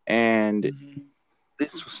 and hmm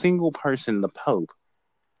this single person, the Pope,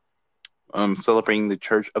 celebrating the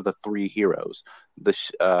Church of the Three Heroes, the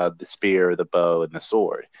spear, the bow, and the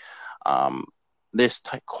sword. Um, this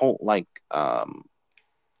um,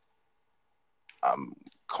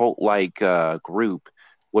 cult-like group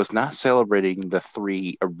was not celebrating the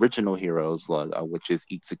three original heroes, which is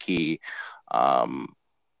Itsuki, um,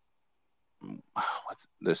 what's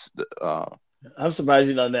this? I'm surprised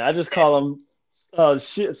you know that. I just call them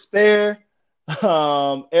spare,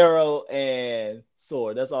 arrow, and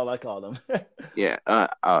sword. That's all I call them. Yeah,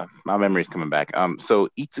 my memory is coming back. So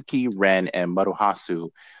Itsuki, Ren, and Maruhasu.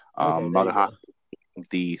 Okay, there you Maruhasu, go.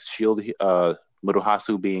 the shield,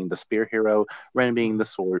 Maruhasu being the spear hero, Ren being the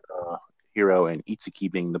sword hero, and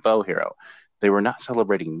Itsuki being the bow hero. They were not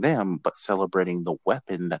celebrating them, but celebrating the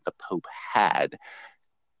weapon that the Pope had,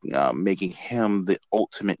 making him the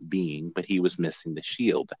ultimate being, but he was missing the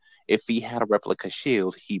shield. If he had a replica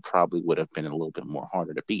shield, he probably would have been a little bit more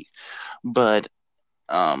harder to beat. But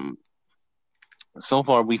um, so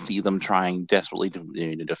far, we see them trying desperately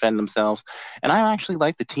to defend themselves, and I actually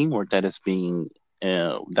like the teamwork that was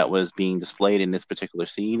being displayed in this particular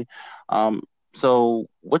scene. Um, so,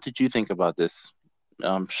 what did you think about this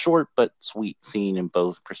short but sweet scene in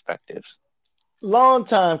both perspectives? Long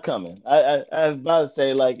time coming. I was about to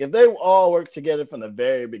say, like, if they all work together from the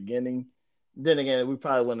very beginning, then again, we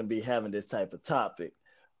probably wouldn't be having this type of topic.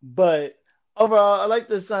 But overall, I like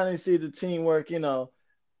to sign and see the teamwork.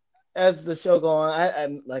 As the show go on,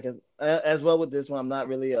 I like as well with this one. I'm not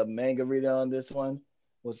really a manga reader on this one.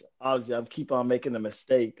 Was obviously I keep on making the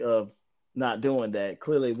mistake of not doing that.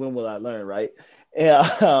 Clearly, when will I learn, right?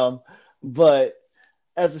 Yeah. But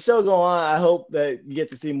as the show go on, I hope that you get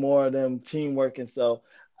to see more of them teamwork. And so,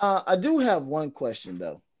 I do have one question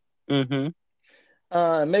though.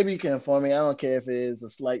 Mm-hmm. Maybe you can inform me. I don't care if it is a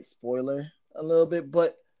slight spoiler, a little bit,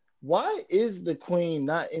 but why is the queen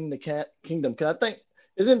not in the kingdom? Because I think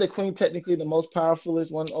isn't the queen technically the most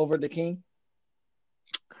powerfulest one over the king?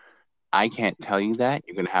 I can't tell you that.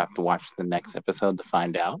 You're gonna have to watch the next episode to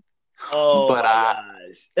find out. Oh But my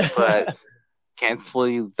I, but gosh. can't spoil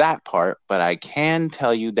you that part. But I can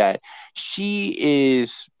tell you that she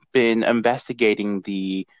is been investigating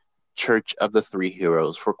the Church of the Three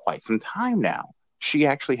Heroes for quite some time now. She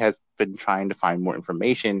actually has been trying to find more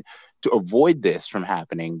information to avoid this from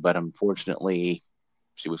happening, but unfortunately,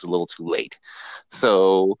 she was a little too late.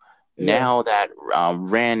 So Yeah. now that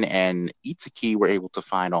Ren and Itsuki were able to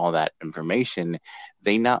find all that information,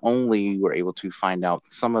 they not only were able to find out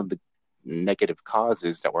some of the negative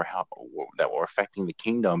causes that were affecting the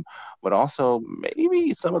kingdom, but also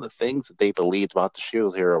maybe some of the things that they believed about the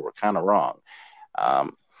Shield Hero were kind of wrong.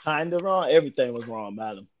 Um, Kind of wrong. Everything was wrong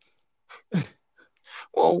about him.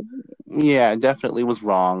 well, yeah, definitely was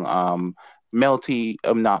wrong. Not Melty,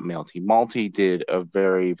 Malty did a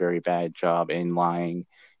very, very bad job in lying.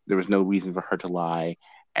 There was no reason for her to lie,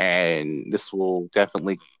 and this will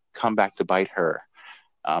definitely come back to bite her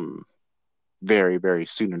um, very, very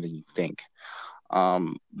sooner than you think.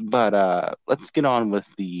 But let's get on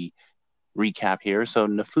with the recap here. So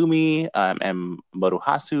Nafumi and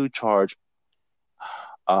Motohasu charge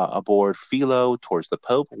aboard Philo towards the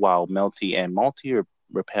Pope, while Melty and Malty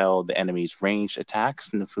repel the enemy's ranged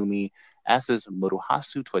attacks. Nafumi asks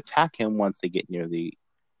Motohasu to attack him once they get near the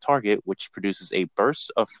target, which produces a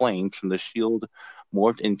burst of flames from the shield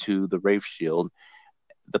morphed into the Wraith Shield.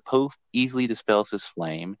 The Pope easily dispels his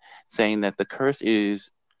flame, saying that the curse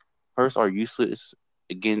are useless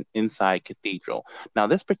again inside Cathedral. Now,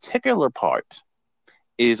 this particular part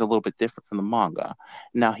is a little bit different from the manga.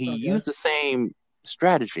 Now, he Okay. used the same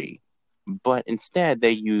strategy, but instead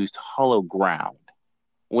they used hollow ground,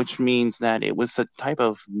 which means that it was a type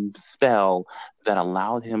of spell that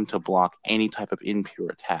allowed him to block any type of impure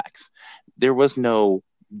attacks. There was no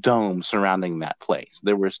dome surrounding that place.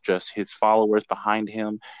 There was just his followers behind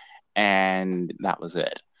him, and that was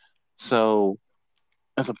it. So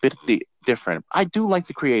that's a bit different. I do like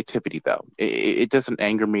the creativity, though. It doesn't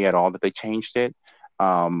anger me at all that they changed it.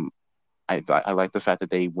 Um, I like the fact that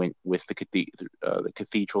they went with the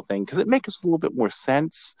cathedral thing because it makes a little bit more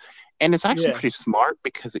sense, and it's actually Yeah. pretty smart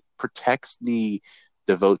because it protects the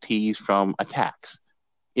devotees from attacks.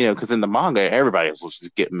 Because in the manga, everybody was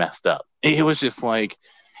just getting messed up. It was just like,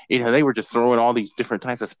 they were just throwing all these different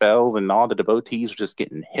types of spells, and all the devotees were just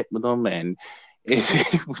getting hit with them, and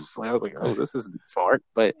it was like I was like, oh, this isn't smart,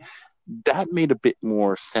 but that made a bit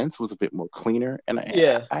more sense, was a bit more cleaner, and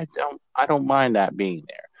Yeah. I don't mind that being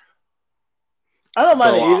there. I don't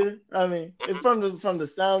mind So it either. I mean, from the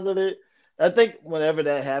sounds of it, I think whenever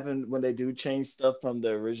that happened, when they do change stuff from the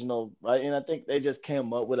original writing, I think they just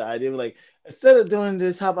came up with an idea like instead of doing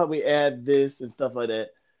this, how about we add this and stuff like that.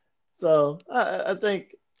 So I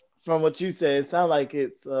think from what you said, it sounds like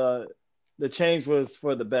it's the change was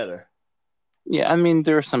for the better. yeah, I mean,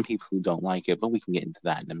 there are some people who don't like it, but we can get into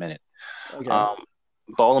that in a minute. Okay. Um,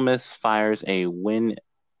 Bolamus fires a wind.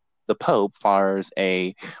 The Pope fires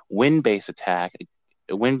a wind-based attack,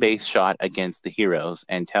 a wind-based shot against the heroes,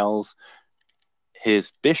 and tells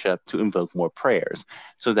his bishop to invoke more prayers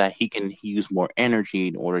so that he can use more energy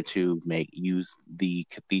in order to make use the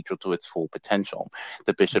cathedral to its full potential.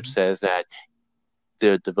 The bishop Mhm. says that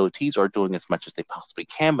the devotees are doing as much as they possibly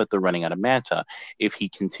can, but they're running out of manta. If he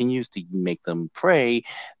continues to make them pray,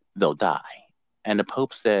 they'll die. And the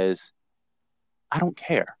Pope says, I don't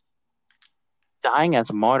care. Dying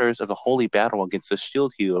as martyrs of a holy battle against the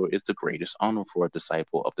shield hero is the greatest honor for a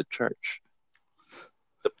disciple of the church.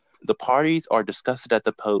 The parties are disgusted at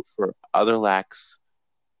the Pope for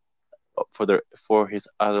his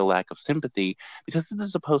other lack of sympathy because this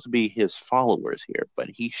is supposed to be his followers here, but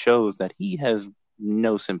he shows that he has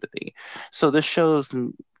no sympathy. So this shows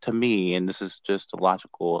to me, and this is just a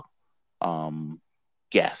logical um,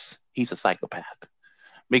 guess, he's a psychopath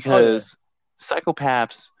Oh yeah. because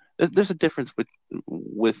psychopaths. There's a difference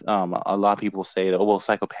with a lot of people say that, oh well,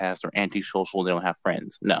 psychopaths are antisocial, they don't have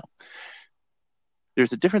friends. No,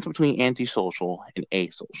 there's a difference between antisocial and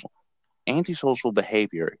asocial. Antisocial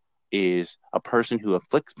behavior is a person who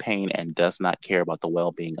inflicts pain and does not care about the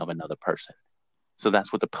well-being of another person. So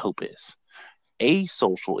that's what the Pope is.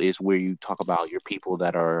 Asocial is where you talk about your people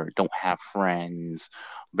that are don't have friends,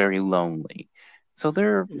 very lonely. So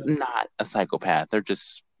they're Yeah. not a psychopath. They're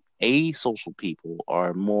just asocial people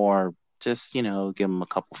are more just, give them a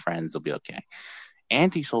couple friends, they'll be okay.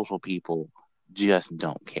 Antisocial people just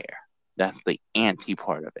don't care. That's the anti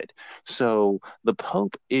part of it. So the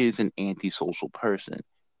Pope is an antisocial person.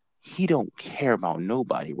 He don't care about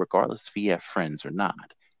nobody, regardless if he have friends or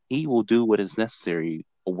not. He will do what is necessary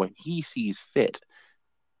when he sees fit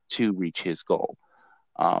to reach his goal.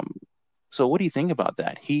 Um, so, what do you think about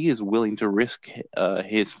that? He is willing to risk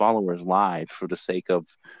his followers' lives for the sake of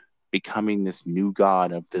becoming this new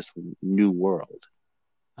god of this new world.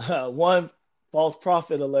 One false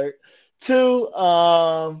prophet alert. Two,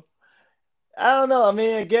 I don't know. I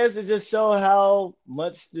mean, I guess it just showed how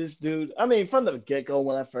much this dude. I mean, from the get go,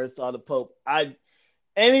 when I first saw the Pope, I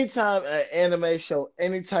anytime an anime show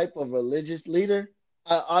any type of religious leader,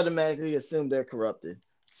 I automatically assume they're corrupted.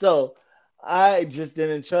 So I just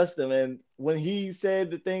didn't trust him. And when he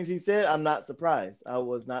said the things he said, I'm not surprised. I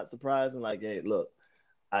was not surprised. And like, hey, look,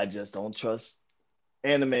 I just don't trust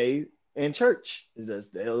anime and church. It's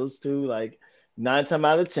just those two. Like 9 times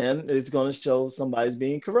out of 10, it's going to show somebody's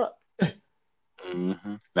being corrupt.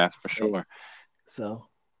 That's for Hey, sure. so.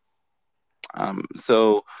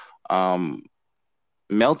 So, um,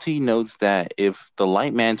 Melty notes that if the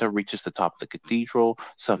Light Manta reaches the top of the cathedral,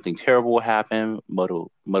 something terrible will happen.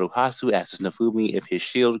 Motohasu asks Nafumi if his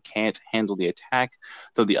shield can't handle the attack,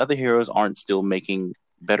 though the other heroes aren't still making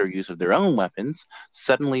better use of their own weapons.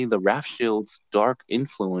 Suddenly, the Raft Shield's dark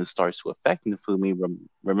influence starts to affect Nafumi,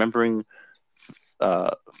 remembering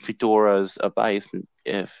Fitora's advice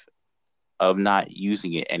if of not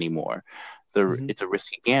using it anymore. Mhm. It's a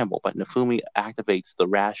risky gamble, but Nafumi activates the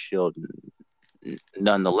Raft Shield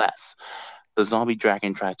nonetheless. The zombie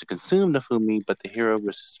dragon tries to consume Nafumi, but the hero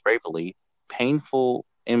resists bravely. Painful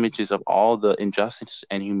images of all the injustice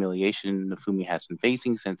and humiliation Nafumi has been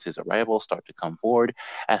facing since his arrival start to come forward.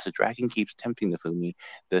 As the dragon keeps tempting Nafumi,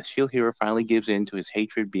 the shield hero finally gives in to his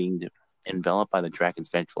hatred, being enveloped by the dragon's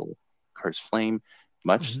vengeful cursed flame,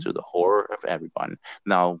 much Mhm. to the horror of everyone.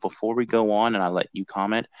 Now, before we go on, and I let you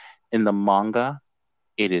comment, in the manga,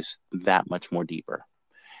 it is that much more deeper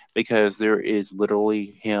because there is literally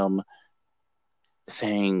him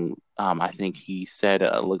saying, I think he said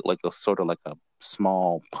like a sort of like a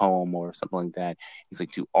small poem or something like that. He's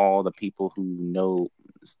like, to all the people who know,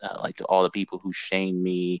 like to all the people who shame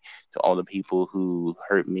me, to all the people who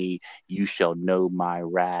hurt me, you shall know my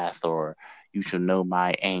wrath, or you shall know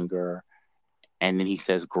my anger. And then he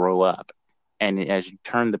says, grow up. And as you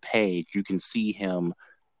turn the page, you can see him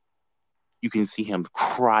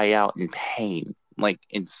cry out in pain, like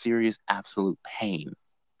in serious, absolute pain,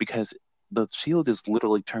 because the shield is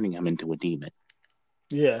literally turning him into a demon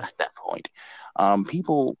Yeah. at that point.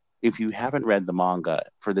 People, if you haven't read the manga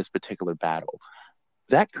for this particular battle,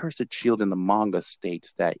 that cursed shield in the manga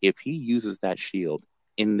states that if he uses that shield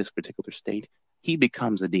in this particular state, he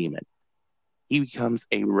becomes a demon. He becomes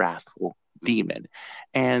a wrathful demon.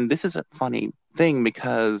 And this is a funny thing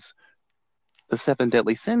because the seven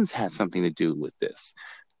deadly sins has something to do with this.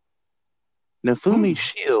 Nafumi's Hmm.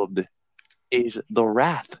 shield is the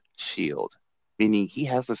wrath shield, meaning he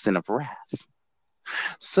has the sin of wrath.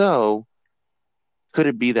 So, could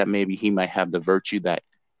it be that maybe he might have the virtue that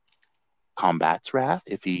combats wrath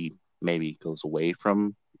if he maybe goes away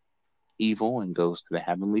from evil and goes to the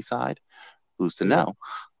heavenly side? Who's to Yeah. know?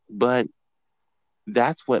 But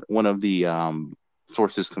that's what one of the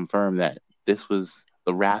sources confirmed, that this was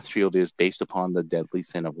the wrath shield is based upon the deadly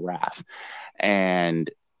sin of wrath. And,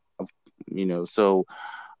 so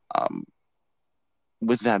um,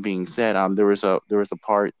 with that being said, there was a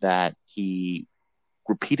part that he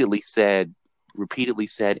repeatedly said repeatedly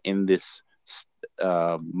said in this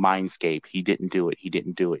mindscape, he didn't do it, he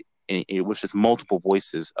didn't do it. And it was just multiple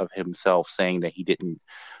voices of himself saying that he didn't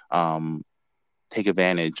um, take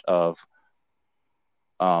advantage of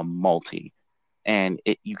multi, and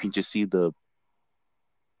you can just see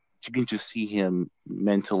him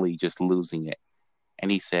mentally just losing it.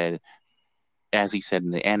 And he said, as he said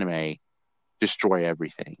in the anime, destroy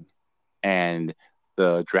everything. And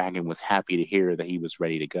the dragon was happy to hear that he was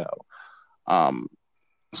ready to go. Um,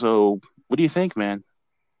 so, what do you think, man?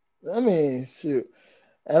 I mean, shoot.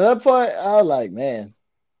 At that point, I was like, man,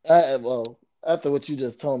 well, after what you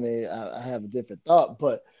just told me, I have a different thought.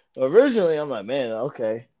 But originally, I'm like, man,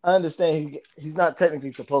 okay, I understand he's not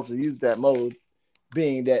technically supposed to use that mode,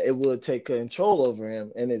 being that it will take control over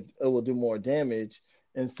him and it will do more damage.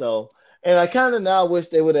 And so, and I kind of now wish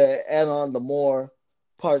they would have add on the more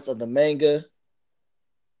parts of the manga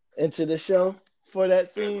into the show for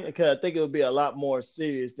that scene because I think it would be a lot more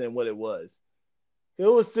serious than what it was. It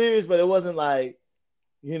was serious, but it wasn't like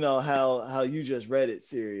how you just read it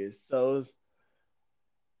serious. So it was,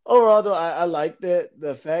 overall, though, I like that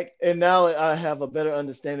the fact, and now I have a better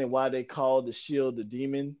understanding why they call the shield the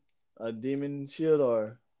demon, a demon shield,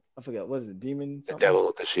 or I forget what is it, demon The something, devil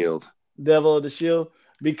with the shield. devil of the shield,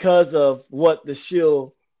 because of what the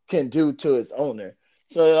shield can do to its owner.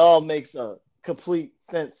 So it all makes a complete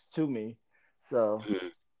sense to me. So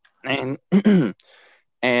And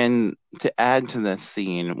and to add to the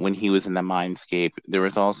scene, when he was in the mindscape, there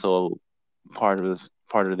was also part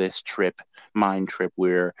of this mind trip,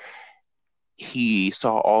 where he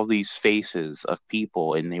saw all these faces of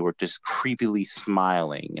people and they were just creepily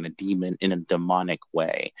smiling in a demonic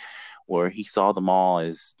way, where he saw them all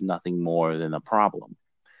as nothing more than a problem.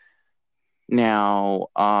 Now,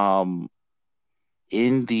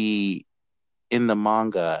 in the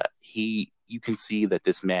manga, you can see that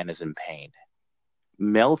this man is in pain.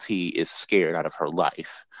 Melty is scared out of her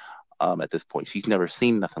life. At this point, she's never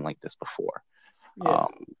seen nothing like this before. Yeah.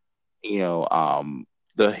 Um, you know,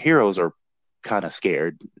 the heroes are kind of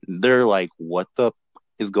scared. They're like, "What the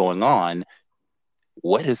is going on?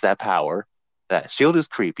 What is that power? That shield is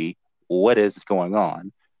creepy. What is going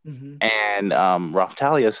on?" Hmm. And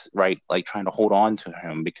Raphtalia's right, like trying to hold on to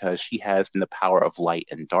him because she has the power of light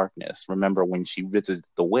and darkness. Remember when she visited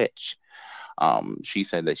the witch? She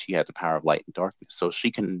said that she had the power of light and darkness, so she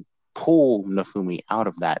can pull Nafumi out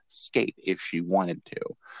of that state if she wanted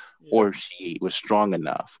to, Yeah. or if she was strong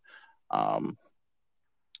enough. Um,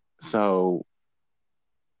 so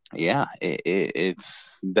yeah,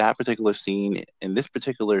 it's that particular scene. And this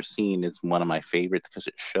particular scene is one of my favorites because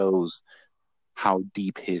it shows how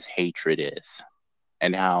deep his hatred is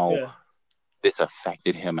and how Yeah. this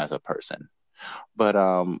affected him as a person. But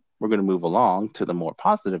we're going to move along to the more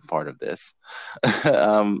positive part of this.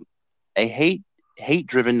 um, a hate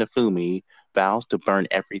driven Nafumi vows to burn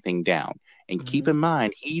everything down. And keep Hmm. in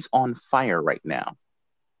mind, he's on fire right now,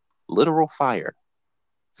 literal fire.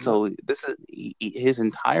 Yep. So his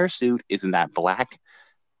entire suit is in that black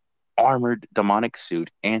armored demonic suit,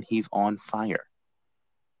 and he's on fire.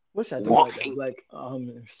 Wish I do like that Walking,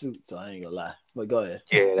 black suit, so I ain't gonna lie. But go ahead.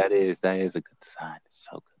 yeah, that is a good sign. It's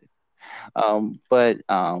so good. But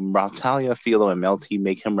Rautalia, Philo, and Melty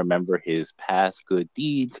make him remember his past good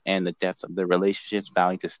deeds and the depths of their relationships,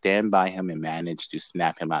 vowing to stand by him and manage to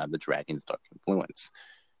snap him out of the dragon's dark influence.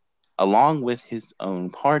 Along with his own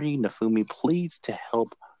party, Nafumi pleads to help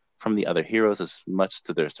from the other heroes, as much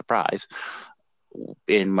to their surprise,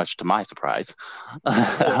 and much to my surprise.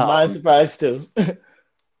 Yeah, my surprise too.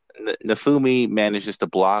 Nafumi manages to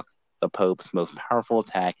block the Pope's most powerful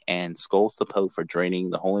attack and scolds the Pope for draining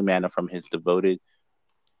the holy mana from his devoted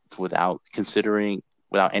without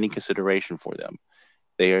any consideration for them.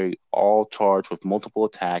 They are all charged with multiple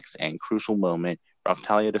attacks and crucial moment.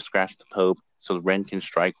 Raphtalia distracts the Pope so Ren can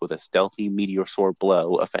strike with a stealthy meteor sword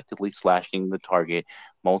blow, effectively slashing the target.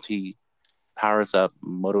 Multi powers up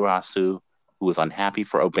Motorasu, who is unhappy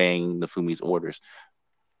for obeying Nafumi's orders.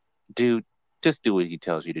 Dude, just do what he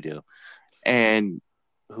tells you to do. And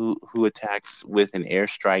who attacks with an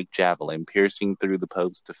airstrike javelin, piercing through the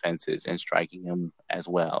Pope's defenses and striking him as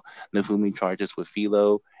well. Nafumi charges with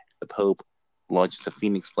Philo. The Pope launches a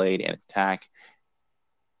Phoenix Blade and attack,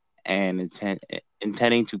 and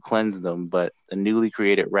intending to cleanse them, but the newly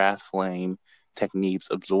created Wrath Flame techniques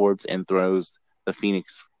absorbs and throws the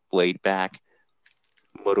Phoenix Blade back.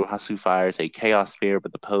 Motohasu fires a Chaos Spear,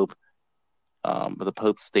 but the Pope's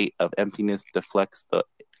state of emptiness deflects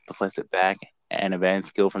it back. An advanced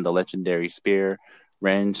skill from the legendary spear.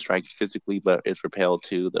 Ren strikes physically but is repelled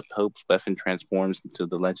too. The Pope's weapon transforms into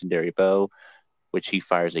the legendary bow, which he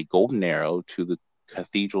fires a golden arrow to the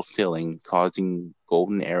cathedral ceiling, causing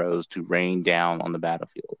golden arrows to rain down on the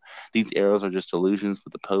battlefield. These arrows are just illusions,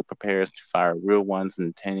 but the Pope prepares to fire real ones,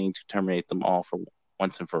 intending to terminate them all for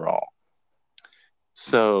once and for all.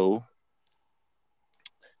 So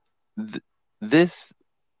this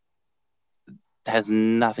has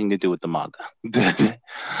nothing to do with the manga. It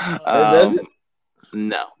um, doesn't.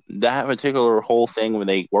 no, that particular whole thing when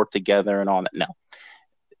they work together and all that. No,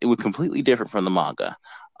 it was completely different from the manga.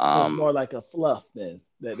 So it's Um, more like a fluff then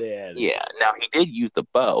that they added. yeah, now he did use the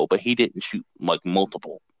bow, but he didn't shoot like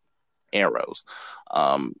multiple arrows.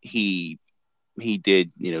 He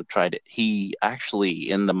did, try to. He actually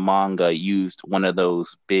in the manga used one of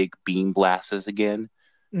those big beam blasters again,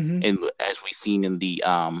 Hmm. and as we seen in the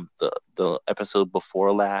episode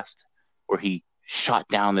before last, where he shot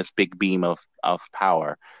down this big beam of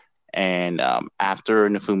power, and after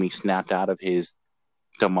Nafumi snapped out of his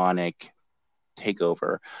demonic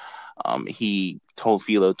takeover, he told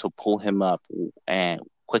Philo to pull him up and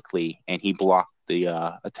quickly, and he blocked the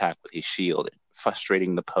attack with his shield,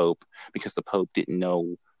 frustrating the Pope because the Pope didn't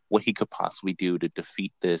know what he could possibly do to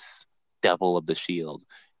defeat this devil of the shield.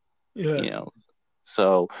 Yeah. You know,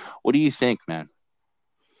 so what do you think, man?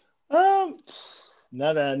 Um.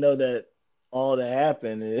 Now that I know that all that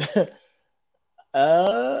happened,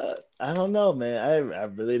 I don't know, man. I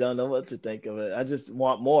really don't know what to think of it. I just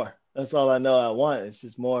want more. That's all I know. I want. It's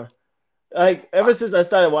just more. Like ever since I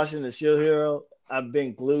started watching the Shield Hero, I've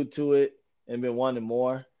been glued to it and been wanting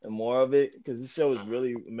more and more of it because this show is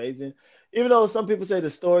really amazing. Even though some people say the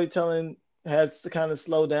storytelling has to kind of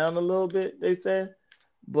slow down a little bit, they said,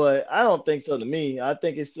 but I don't think so to me. I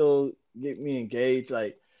think it still get me engaged.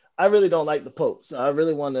 Like I really don't like the Pope, so I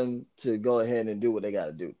really want them to go ahead and do what they got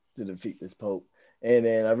to do to defeat this Pope, and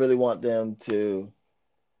then I really want them to.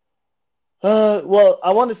 Well,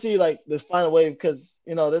 I want to see like this final wave because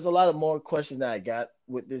there's a lot of more questions that I got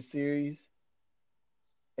with this series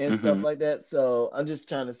and stuff Hmm. like that. So I'm just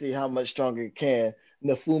trying to see how much stronger can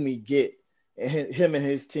Nafumi get and him and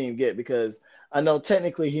his team get because I know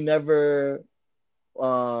technically he never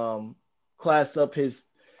um class up his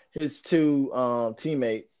two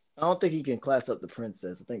teammates. I don't think he can class up the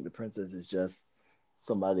princess. I think the princess is just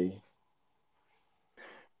somebody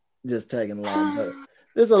just tagging along. But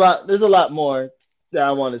there's a lot more that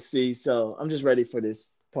I want to see. So I'm just ready for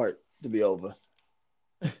this part to be over.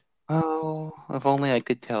 Oh, if only I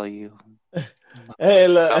could tell you. Hey,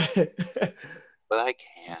 look. Oh, but I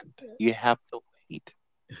can't. You have to wait.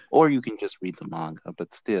 Or you can just read the manga,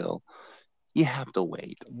 but still, you have to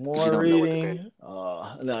wait because you More don't know what they're going to reading.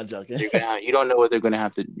 Oh, no, I'm joking. you don't know what they're going to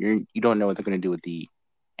have to you don't know what they're going to do with the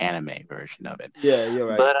anime version of it. Yeah, you're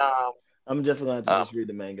right. But I'm definitely gonna have to um just read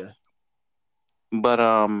the manga. but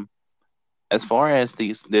as far as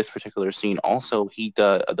this particular scene, also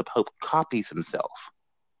the Pope copies himself.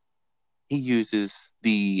 He uses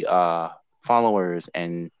the followers,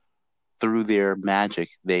 and through their magic,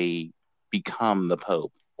 they become the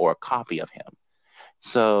Pope or a copy of him.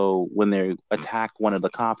 So when they attack one of the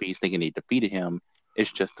copies, thinking they defeated him,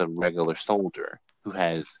 it's just a regular soldier who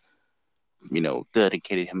has,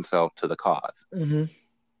 dedicated himself to the cause. Hmm.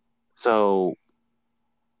 So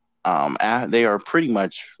they are pretty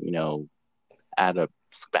much, at a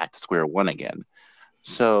back to square one again.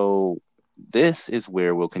 So this is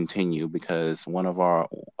where we'll continue because one of our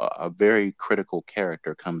a very critical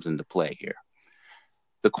character comes into play here.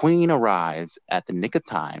 The queen arrives at the nick of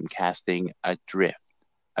time, casting a dread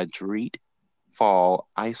fall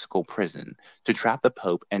icicle prison to trap the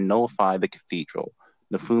Pope and nullify the cathedral.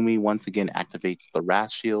 Nafumi once again activates the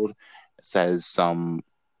Wrath Shield, says some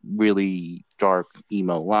really dark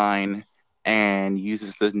emo line, and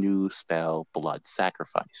uses the new spell Blood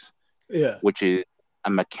Sacrifice, Yeah. which is a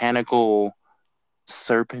mechanical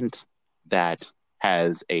serpent that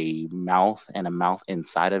has a mouth and a mouth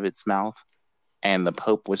inside of its mouth. And the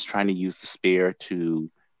Pope was trying to use the spear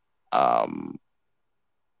um,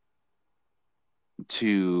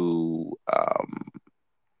 to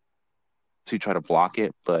to try to block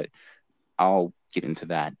it, but I'll get into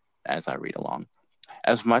that as I read along.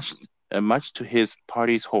 As much to his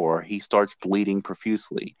party's horror, he starts bleeding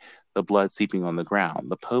profusely, the blood seeping on the ground.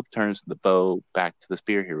 The Pope turns the bow back to the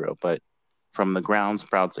spear hero, but from the ground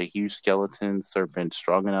sprouts a huge skeleton serpent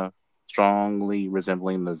strongly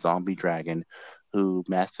resembling the zombie dragon, who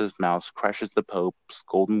massive mouth crushes the Pope's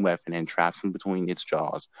golden weapon and traps him between its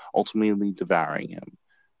jaws, ultimately devouring him.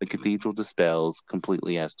 The cathedral dispels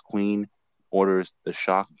completely as the Queen orders the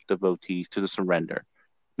shocked devotees to surrender.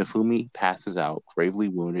 Nafumi passes out, gravely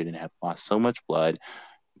wounded, and has lost so much blood,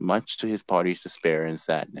 much to his party's despair and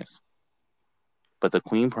sadness. But the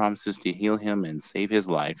queen promises to heal him and save his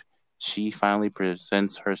life. She finally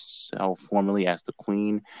presents herself formally as the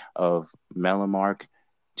queen of Melamark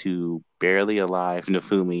to barely alive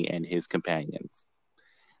Nafumi and his companions.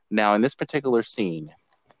 Now, in this particular scene,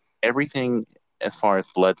 everything as far as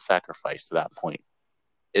blood sacrifice to that point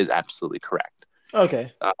is absolutely correct.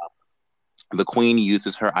 Okay. Uh, the queen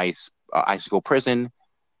uses her icicle prison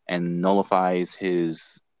and nullifies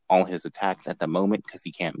his all his attacks at the moment because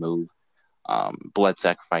he can't move. Blood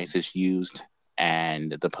sacrifice is used,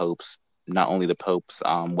 and the Pope's not only the Pope's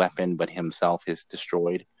weapon but himself is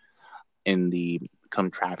destroyed in the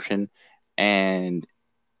contraption. And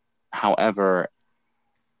however,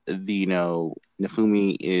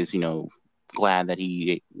 Nafumi is glad that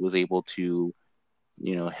he was able to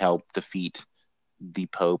help defeat the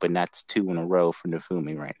Pope, and that's two in a row for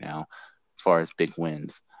Nafumi right now as far as big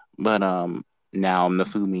wins. But now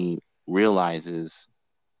Nafumi realizes,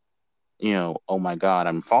 oh my God,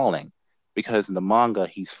 I'm falling. Because in the manga,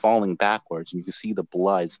 he's falling backwards, and you can see the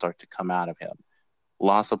blood start to come out of him.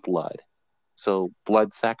 Loss of blood. So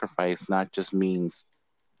blood sacrifice not just needs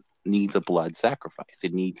a blood sacrifice.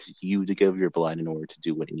 It needs you to give your blood in order to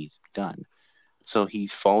do what it needs to be done. So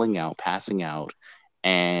he's falling out, passing out,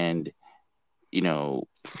 and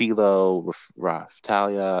Philo,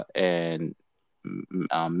 Raftalia, and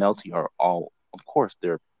Melty are all, of course,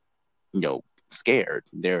 they're scared.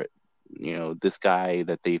 They're this guy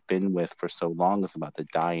that they've been with for so long is about to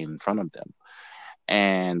die in front of them,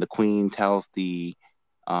 and the queen tells the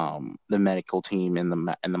medical team in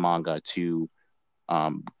the manga to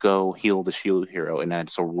go heal the shield hero, and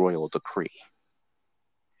that's a royal decree.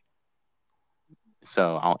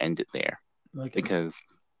 So I'll end it there Okay. because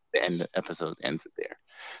the end of the episode ends it there.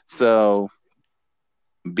 So,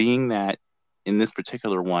 being that in this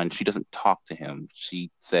particular one, she doesn't talk to him.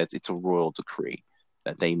 She says it's a royal decree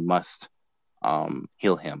that they must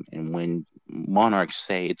heal him. And when monarchs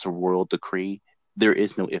say it's a royal decree, there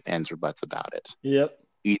is no ifs, ands, or buts about it. Yep.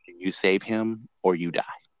 Either you save him or you die.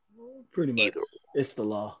 Pretty much. Either. It's the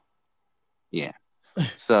law. Yeah.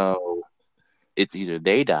 So it's either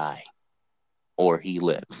they die or he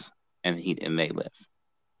lives and they live.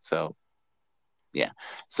 So yeah.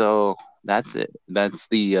 So that's it. That's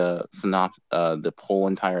the the whole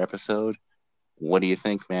entire episode. What do you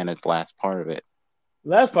think, man, at the last part of it?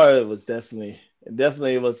 Last part of it was definitely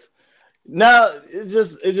was. Now it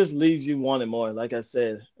just leaves you wanting more. Like I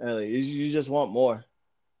said earlier, you just want more.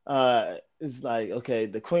 It's like, okay,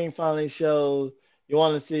 the Queen finally showed. You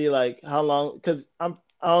want to see like how long? Because I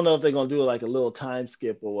don't know if they're gonna do like a little time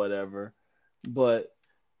skip or whatever, but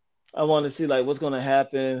I want to see like what's gonna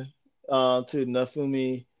happen to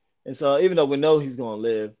Nafumi. And so even though we know he's gonna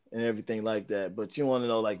live and everything like that, but you want to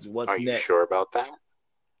know like what's Are you next. sure about that?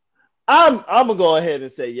 I'm gonna go ahead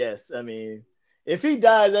and say yes. I mean, if he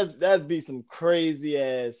dies, that'd be some crazy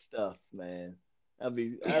ass stuff, man.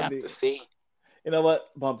 We That'd have be. to see. You know what?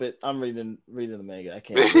 Bump it. I'm reading the manga. I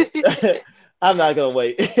can't wait. I'm not gonna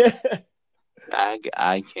wait.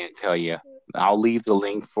 I can't tell you. I'll leave the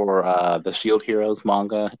link for the Shield Heroes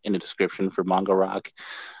manga in the description for Manga Rock.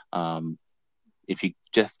 Um, if you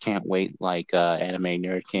just can't wait like Anime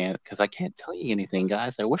Nerd can, because I can't tell you anything,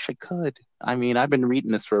 guys. I wish I could. I mean, I've been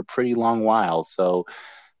reading this for a pretty long while, so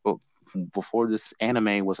but before this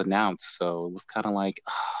anime was announced, so it was kind of like,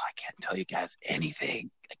 oh, I can't tell you guys anything.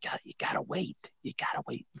 You gotta wait. You gotta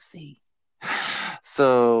wait and see.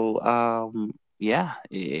 So, yeah,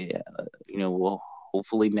 we'll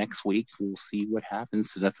hopefully next week we'll see what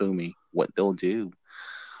happens to Nafumi, what they'll do,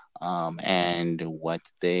 and what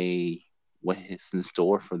is in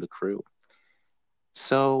store for the crew.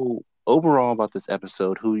 So, overall about this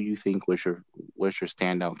episode, who do you think was your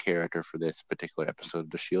standout character for this particular episode of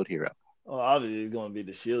The Shield Hero? Oh, obviously he's gonna be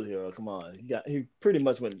the shield hero. Come on, he pretty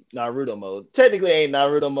much went Naruto mode. Technically ain't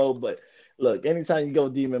Naruto mode, but look, anytime you go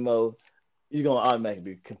demon mode, you're gonna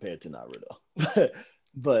automatically be compared to Naruto.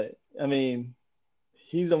 But I mean,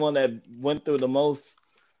 he's the one that went through the most.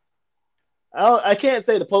 I can't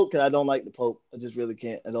say the Pope because I don't like the Pope. I just really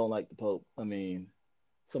can't. I don't like the Pope. I mean,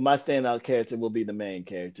 so my standout character will be the main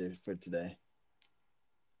character for today.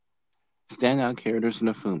 Standout characters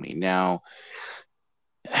Nafumi. Now,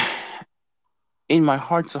 in my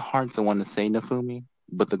hearts of hearts, I want to say Nafumi,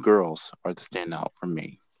 but the girls are the standout for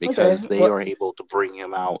me Okay, because they well, are able to bring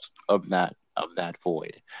him out of that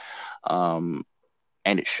void, um,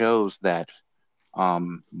 and it shows that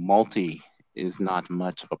Multi is not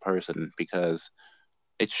much of a person because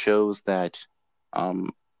it shows that um,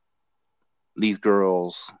 these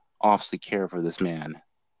girls obviously care for this man,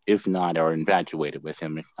 if not are infatuated with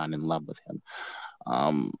him, if not in love with him.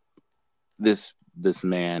 Um, this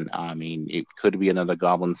man, I mean, it could be another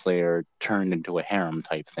Goblin Slayer turned into a harem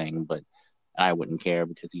type thing, but I wouldn't care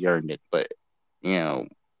because he earned it. But you know,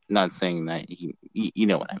 not saying that you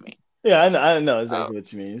know what I mean. yeah, I know Uh, exactly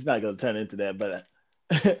what you mean. It's not gonna turn into that, but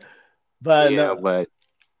but yeah, but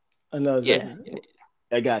I know yeah, exactly.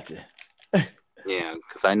 I got you. yeah,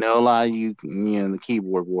 because I know a lot of the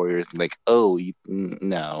keyboard warriors like, oh,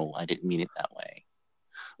 no, I didn't mean it that way.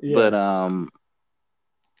 But Yeah.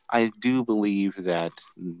 I do believe that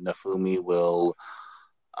Nafumi will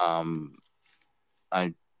um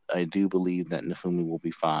I I do believe that Nafumi will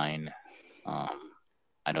be fine. Um,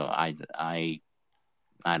 I don't I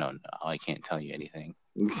don't know. I can't tell you anything.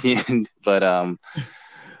 But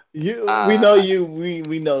We know uh, you.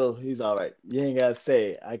 We know he's all right. You ain't gotta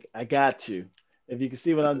say it. I got you. If you can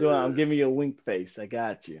see what I'm doing, I'm giving you a wink face. I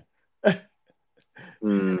got you.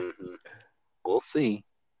 mhm, we'll see.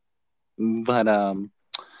 But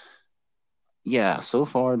yeah. So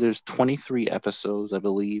far, there's 23 episodes, I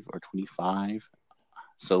believe, or 25.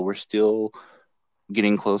 So we're still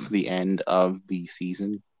getting close to the end of the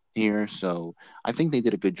season here. So I think they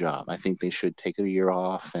did a good job. I think they should take a year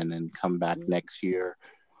off and then come back next year.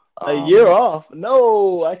 A year Um, off?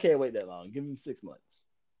 No, I can't wait that long. Give him 6 months.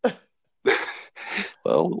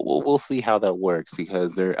 well, we'll see how that works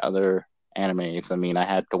because there are other animes. I mean, I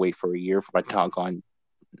had to wait for a year for my doggone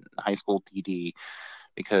high school DD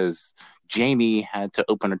because Jamie had to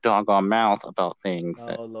open her doggone mouth about things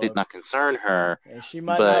that Oh did Lord, not concern her. and she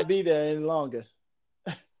might not But be there any longer.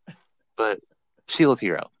 but Shield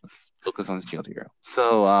Hero. Let's focus on the Shield Hero.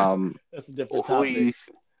 So That's a different who do topic.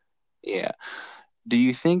 yeah. Do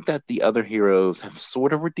you think that the other heroes have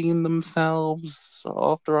sort of redeemed themselves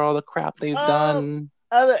after all the crap they've Um, done?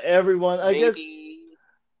 out of everyone, I guess Maybe.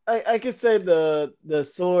 I could say the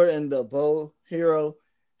sword and the bow hero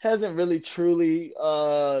hasn't really truly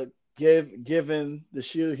given the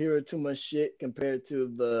shield hero too much shit compared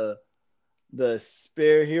to the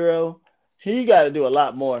spear hero. He got to do a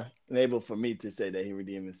lot more enable for me to say that he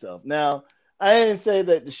redeemed himself. Now, I didn't say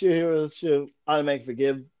that the shield hero should automatically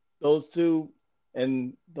forgive those two,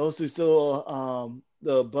 and those two still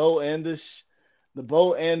the bow and the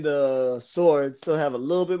bow and the sword still have a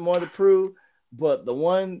little bit more to prove. But the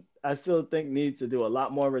one I still think needs to do a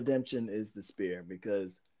lot more redemption is the spear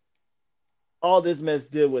because all this mess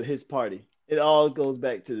did with his party. It all goes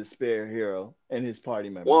back to the spear hero and his party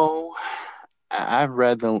members. Well, I've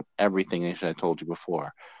read everything that I told you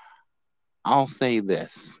before. I'll say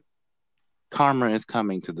this: karma is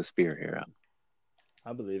coming to the spear hero,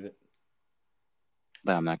 I believe it.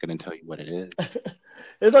 but I'm not going to tell you what it is.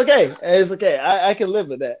 It's okay. It's okay. I can live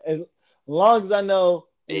with that as long as I know.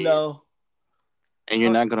 And, and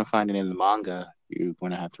you're not going to find it in the manga. You're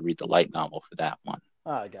going to have to read the light novel for that one.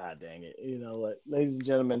 Oh god dang it! You know what, ladies and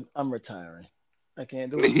gentlemen, I'm retiring. I can't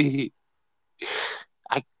do it.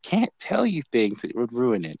 I can't tell you things that would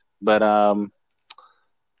ruin it, but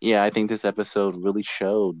yeah, I think this episode really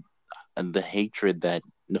showed the hatred that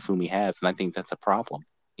Nafumi has, and I think that's a problem.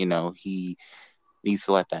 He needs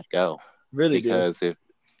to let that go Really do. because if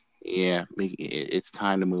yeah, it's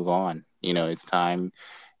time to move on. It's time.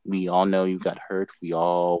 We all know you got hurt. We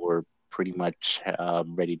all were pretty much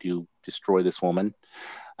ready to destroy this woman.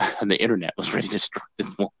 And the internet was ready to destroy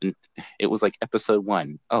this woman. It was like episode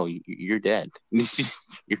one. Oh, you're dead.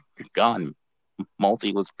 You're gone.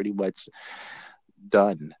 Multi was pretty much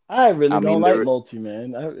done. I really I don't mean, like Multi,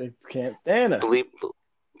 man. I can't stand her. believe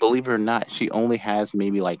believe it or not, she only has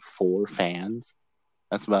maybe like 4 fans.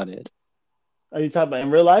 That's about it. Are you talking about in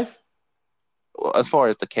real life? Well, as far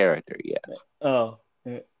as the character, yes. Oh,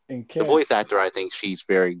 in The character. voice actor, I think she's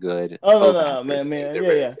very good. Oh no, Both no, no, actors, man, I think man, they're yeah,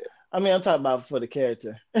 very yeah. good. I mean, I'm talking about for the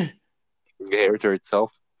character. The character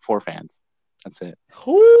itself, 4 fans. That's it.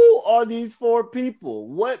 Who are these four people?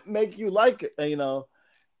 What make you like it?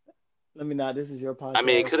 Let me not. This is your I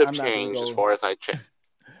mean, it podcast. could have I'm not gonna changed as go. far as I checked.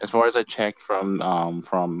 As far as I checked from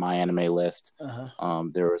my anime list, Uh-huh.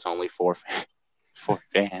 there was only four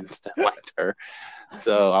fans that liked her.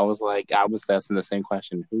 So I was asking the same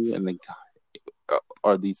question: Who in the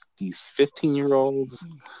are these 15-year-olds?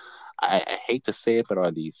 I hate to say it, but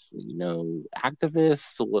are these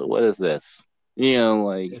activists? What is this?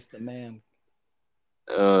 Like It's the man.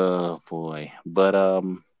 oh boy. But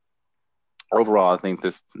overall, I think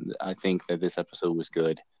that this episode was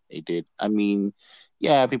good. They did. I mean,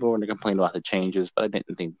 yeah, people were going to complain about the changes, but I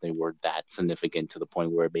didn't think they were that significant to the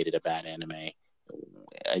point where it made it a bad anime.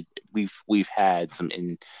 We've had some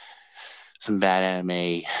bad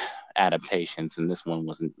anime adaptations, and this one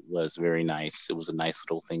was very nice. It was a nice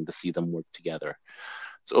little thing to see them work together.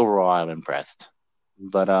 So overall, I'm impressed.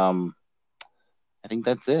 But I think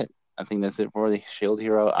that's it. I think that's it for the Shield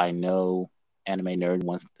Hero. I know Anime Nerd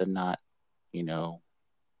wants to not, you know,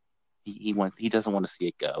 he doesn't want to see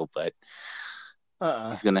it go, but Uh-uh.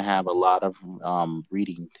 he's gonna have a lot of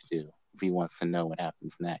reading to do if he wants to know what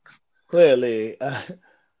happens next. Clearly,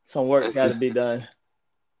 some work got to be And done.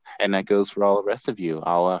 that goes for all the rest of you.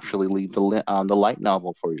 I'll actually leave the light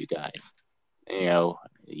novel for you guys.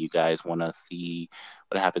 You guys want to see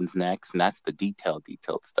what happens next, and that's the detailed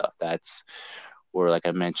stuff. That's where, like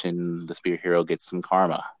I mentioned, the Spear Hero gets some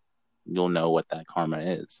karma. You'll know what that karma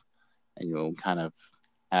is, and you'll kind of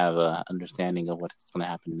have a understanding of what's going to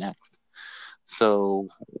happen next. So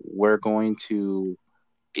we're going to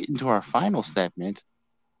get into our final segment,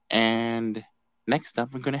 and next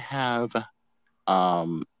up, we're going to have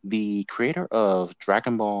the creator of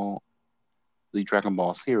the Dragon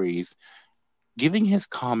Ball series, giving his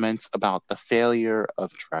comments about the failure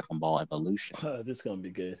of Dragon Ball Evolution. This is gonna be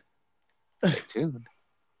good. Stay tuned.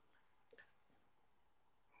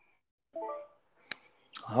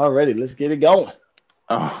 Alrighty, let's get it going.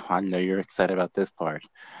 Oh, I know you're excited about this part.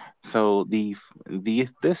 So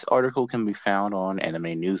this article can be found on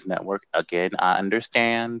Anime News Network. Again, I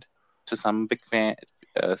understand to some big fan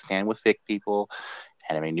stand with big people.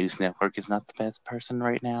 Anime News Network is not the best person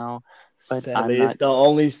right now, but I'm Sadly, it's not. the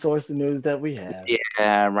only source of news that we have.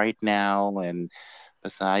 Yeah, right now, and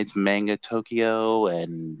besides Manga Tokyo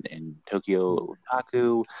and Tokyo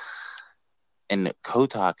Otaku and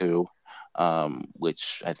Kotaku,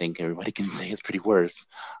 which I think everybody can say is pretty worse.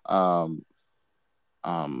 Um,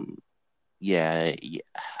 um, yeah,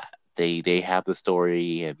 they have the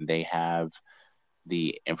story and they have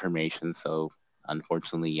the information. So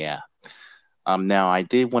unfortunately, yeah. Now I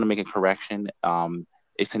did want to make a correction.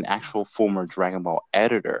 It's an actual former Dragon Ball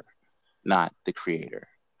editor, not the creator.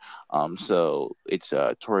 So it's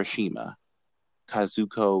Torishima.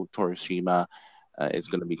 Kazuko Torishima is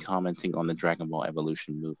going to be commenting on the Dragon Ball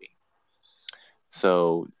Evolution movie.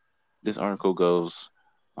 So this article goes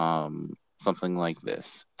something like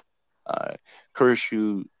this. Uh,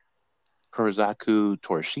 Kurishu Kurizaku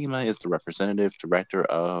Torishima is the representative director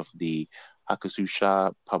of the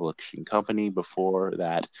Hakushusa Publishing Company. Before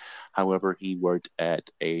that, however, he worked at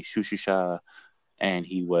a Shushusha, and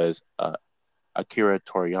he was Akira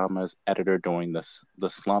Toriyama's editor during the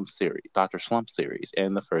Slump series, Doctor Slump series,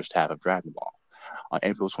 and the first half of Dragon Ball. On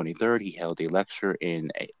April 23rd, he held a lecture in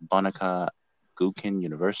Banaka Guken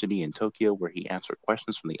University in Tokyo, where he answered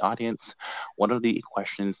questions from the audience. One of the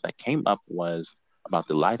questions that came up was about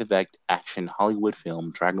the live effect action Hollywood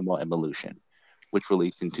film Dragon Ball Evolution, which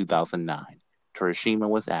released in 2009. Torishima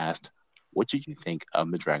was asked, "What did you think of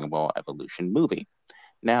the Dragon Ball Evolution movie?"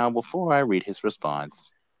 Now, before I read his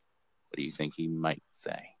response, what do you think he might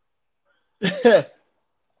say?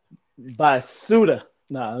 Basuda.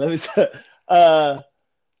 Nah, let me say, uh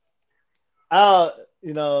I'll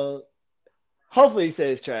you know, hopefully he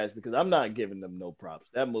says trash because I'm not giving them no props.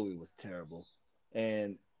 That movie was terrible.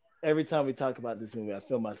 And every time we talk about this movie, I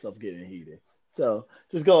feel myself getting heated. So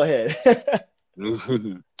just go ahead.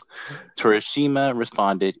 Torishima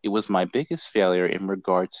responded, "It was my biggest failure in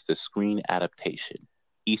regards to screen adaptation."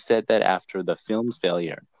 He said that after the film's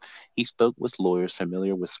failure, he spoke with lawyers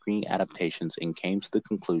familiar with screen adaptations and came to the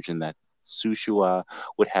conclusion that Sushua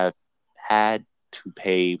would have had to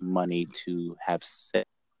pay money to have said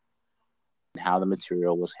how the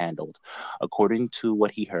material was handled. According to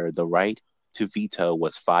what he heard, the right to veto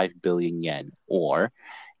was 5 billion yen, or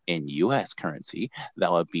in US currency,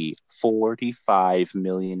 that would be $45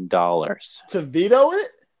 million. To veto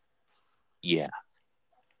it? Yeah.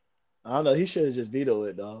 I don't know. He should have just vetoed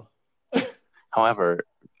it, though. However,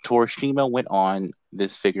 Torishima went on,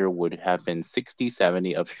 this figure would have been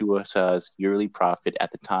 60-70 of Shueisha's yearly profit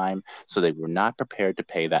at the time, so they were not prepared to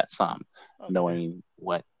pay that sum. Okay. Knowing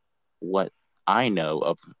what I know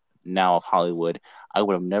of now of Hollywood, I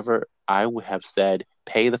would have said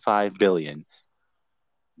pay the 5 billion.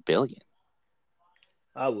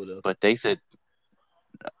 I would have. But they said,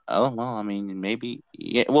 oh well, I mean maybe,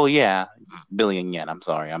 yeah, well, yeah, billion yen. I'm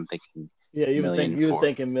sorry, I'm thinking Yeah, million you was for,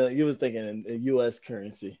 thinking you was thinking in U.S.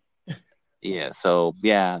 currency. yeah. So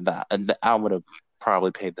yeah, I would have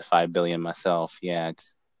probably paid the 5 billion myself. Yeah,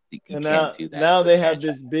 you And can't do that now to a they have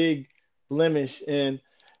franchise. this big blemish in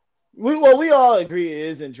we all agree it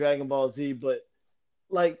is in Dragon Ball Z, but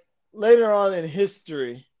like later on in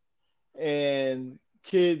history and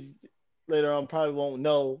kids later on probably won't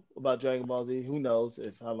know about Dragon Ball Z. Who knows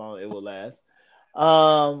if how long it will last.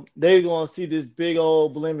 They're gonna see this big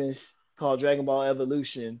old blemish called Dragon Ball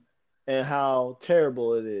Evolution and how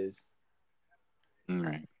terrible it is. All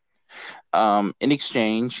right. In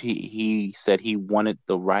exchange, he said he wanted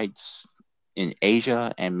the rights in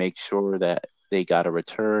Asia and make sure that they got a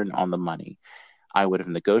return on the money. I would have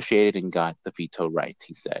negotiated and got the veto rights,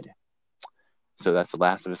 he said. So that's the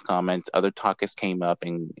last of his comments. Other topics came up,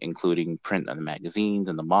 including print on the magazines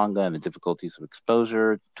and the manga and the difficulties of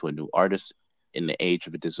exposure to a new artist in the age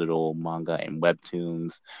of digital manga and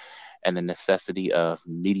webtoons, and the necessity of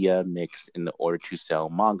media mix in order to sell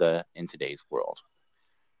manga in today's world.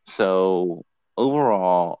 So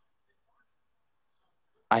overall,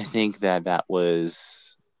 I think that that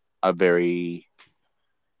was a very,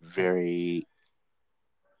 very,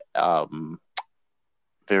 um,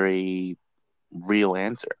 very real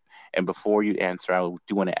answer. And before you answer, I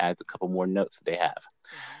do want to add a couple more notes that they have.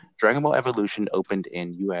 Mm-hmm. Dragon Ball Evolution opened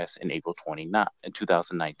in US in April 29 in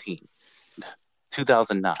 2019.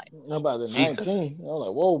 2009. How about the Jesus. 19? I was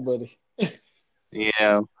like, whoa, buddy.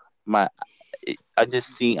 Yeah, my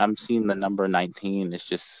I'm seeing the number 19. It's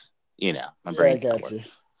just, my Yeah, I brain's not got you.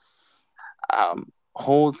 working.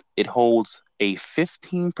 Holds a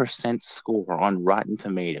 15% score on Rotten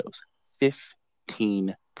Tomatoes.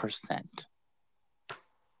 15%.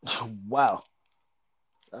 Wow,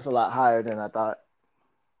 that's a lot higher than I thought.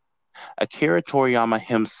 Akira Toriyama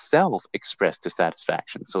himself expressed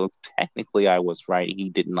dissatisfaction. So technically, I was right. He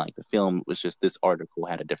didn't like the film. It was just this article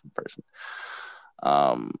had a different person.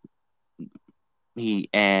 Um, he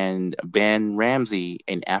and Ben Ramsey,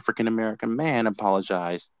 an African American man,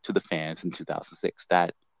 apologized to the fans in 2006.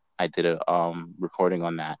 That I did a recording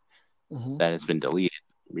on that. Mm-hmm. That has been deleted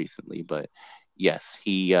recently, but yes,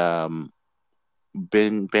 he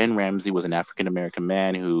Ben Ramsey was an African American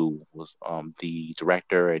man who was the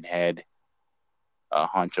director and head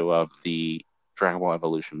honcho of the Dragon Ball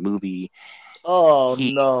Evolution movie. Oh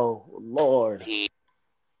He no, Lord.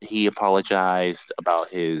 he apologized about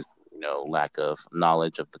his lack of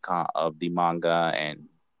knowledge of the manga, and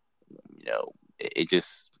it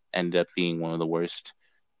just ended up being one of the worst.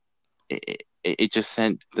 It just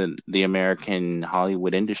sent the American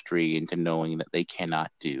Hollywood industry into knowing that they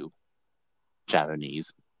cannot do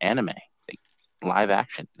Japanese anime, they, live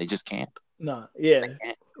action. They just can't. No, They yeah.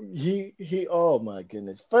 can't. He oh my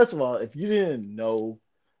goodness. First of all, if you didn't know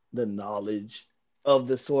the knowledge of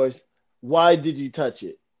the source, why did you touch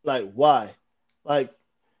it? Like why? Like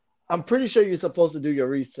I'm pretty sure you're supposed to do your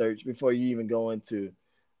research before you even go into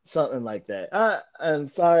something like that. I'm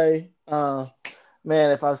sorry,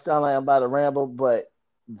 man, if I sound like I'm about to ramble, but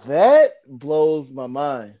that blows my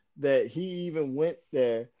mind that he even went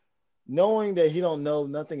there knowing that he don't know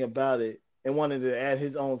nothing about it and wanted to add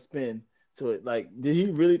his own spin to it. Like, did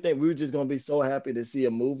he really think we were just gonna be so happy to see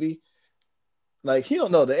a movie? Like, he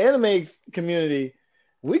don't know. The anime community,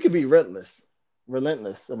 we could be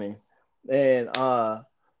relentless. I mean, and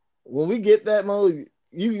when we get that mode,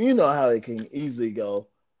 you know how it can easily go.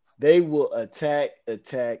 They will attack,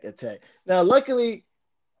 attack, attack. Now, luckily,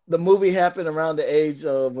 the movie happened around the age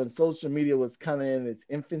of when social media was kind of in its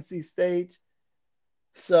infancy stage.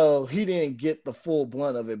 So he didn't get the full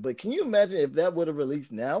blunt of it. But can you imagine if that would have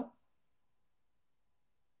released now?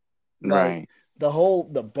 Like Right. the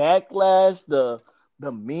backlash,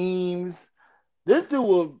 the memes. This dude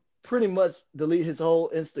will pretty much delete his whole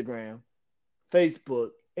Instagram,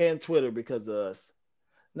 Facebook, and Twitter because of us.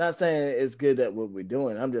 Not saying it's good that what we're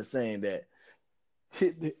doing. I'm just saying that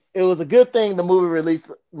it was a good thing the movie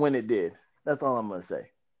released when it did. That's all I'm gonna say.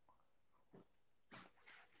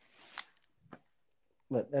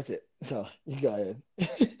 But that's it. So you go ahead.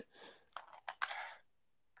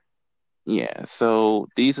 Yeah. So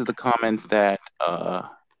these are the comments that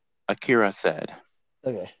Akira said.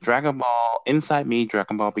 Okay. Dragon Ball, inside me,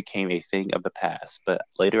 Dragon Ball became a thing of the past, but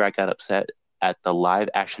later I got upset at the live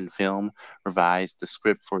action film, revised the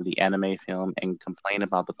script for the anime film, and complained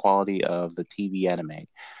about the quality of the TV anime.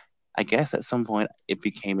 I guess at some point it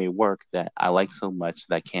became a work that I like so much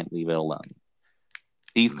that I can't leave it alone.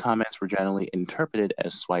 These comments were generally interpreted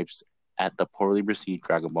as swipes at the poorly received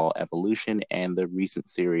Dragon Ball Evolution and the recent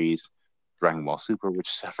series Dragon Ball Super, which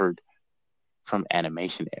suffered from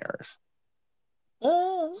animation errors.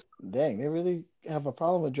 Uh, dang, they really have a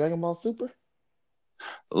problem with Dragon Ball Super?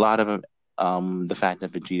 A lot of them, the fact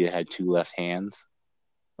that Vegeta had two left hands.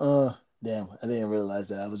 Uh, damn, I didn't realize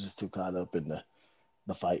that. I was just too caught up in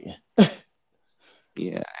the fighting.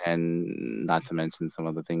 Yeah, and not to mention some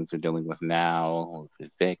of the things they're dealing with now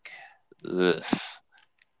with Vic. Ugh.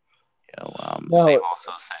 They've No,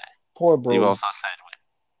 also said poor they've Broly. also said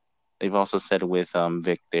they've also said with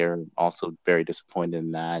Vic, they're also very disappointed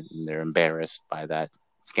in that, and they're embarrassed by that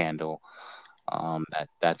scandal.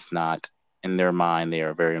 That's not in their mind. They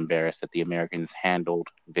are very embarrassed that the Americans handled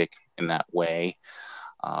Vic in that way.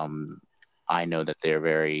 Um, I know that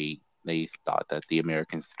they thought that the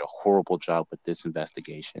Americans did a horrible job with this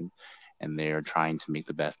investigation, and they are trying to make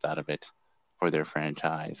the best out of it for their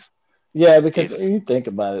franchise. Yeah, because If when you think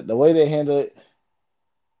about it, the way they handled it,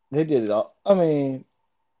 they did it all. I mean,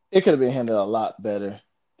 it could have been handled a lot better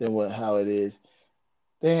than what how it is.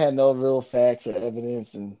 They had no real facts or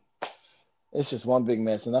evidence, and it's just one big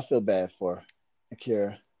mess. And I feel bad for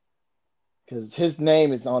Akira because his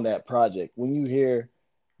name is on that project. When you hear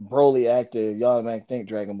Broly active, y'all might think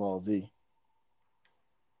Dragon Ball Z.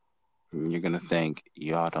 you're gonna think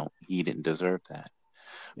y'all don't, he didn't deserve that,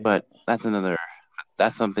 Yeah. but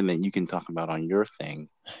that's something that you can talk about on your thing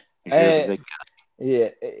if you're the And big yeah.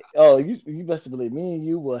 Oh, you best believe me and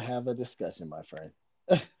you will have a discussion, my friend.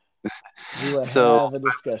 We guy. will So have a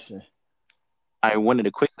discussion. I wanted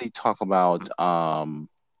to quickly talk about um,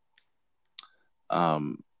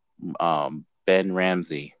 Ben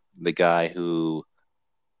Ramsey, the guy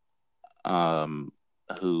um,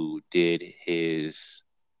 who did his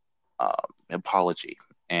apology,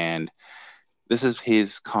 and this is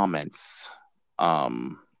his comments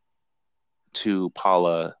um, to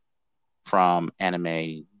Paula from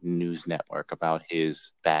Anime News Network about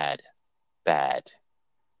his bad, bad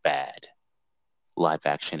live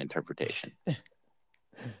action interpretation.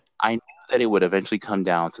 I knew that it would eventually come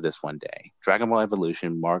down to this one day. Dragon Ball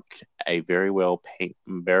Evolution marked a very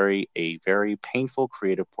painful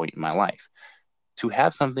creative point in my life. To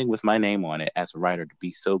have something with my name on it as a writer to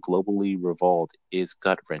be so globally revolved is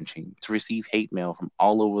gut wrenching. To receive hate mail from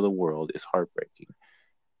all over the world is heartbreaking.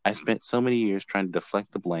 I spent so many years trying to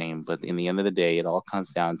deflect the blame, but in the end of the day, it all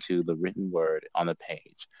comes down to the written word on the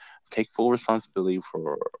page. Take full responsibility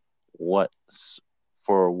what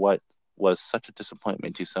what was such a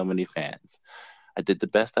disappointment to so many fans. I did the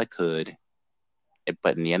best I could,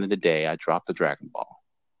 But in the end of the day, I dropped the Dragon Ball.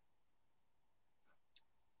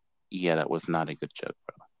 Yeah, that was not a good joke,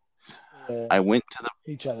 bro. Yeah, I went to the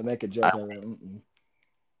he tried to make a I, joke out of it. Mm-mm.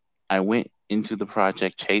 I went into the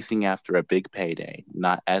project chasing after a big payday,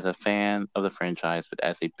 not as a fan of the franchise, but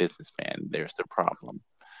as a businessman. There's the problem.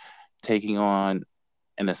 Taking on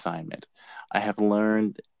an assignment. I have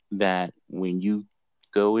learned that when you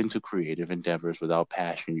go into creative endeavors without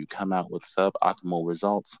passion, you come out with suboptimal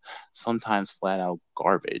results, sometimes flat out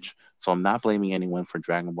garbage. So I'm not blaming anyone for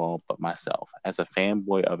Dragon Ball but myself. As a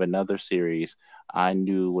fanboy of another series, I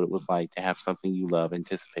knew what it was like to have something you love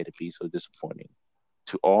anticipate to be so disappointing.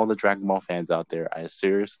 To all the Dragon Ball fans out there, I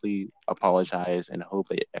seriously apologize and hope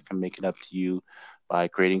that I can make it up to you by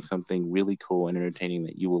creating something really cool and entertaining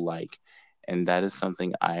that you will like. And that is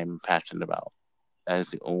something I'm passionate about. That is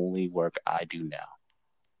the only work I do now.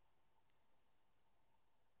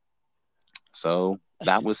 So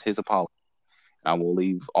that was his apology. I will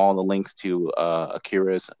leave all the links to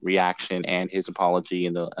Akira's reaction and his apology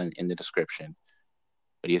in the description.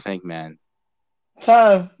 What do you think, man?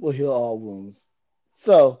 Time will heal all wounds.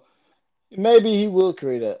 So maybe he will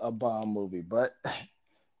create a bomb movie, but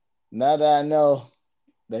now that I know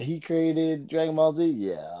that he created Dragon Ball Z,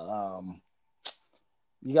 yeah,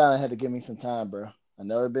 you gotta have to give me some time, bro. I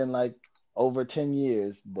know it's been like over 10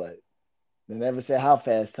 years, but they never said how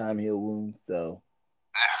fast time heal wounds. So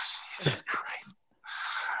Jesus Christ.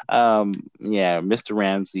 Yeah, Mr.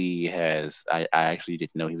 Ramsey has. I actually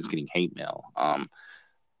didn't know he was getting hate mail.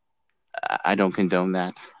 I don't condone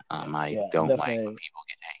that. I yeah, don't like when definitely. people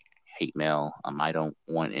get hate mail. I don't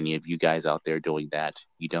want any of you guys out there doing that.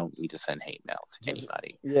 You don't need to send hate mail to Just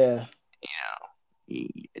anybody. yeah, You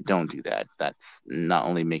know, don't do that. That's not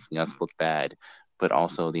only making us look bad, but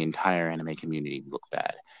also the entire anime community look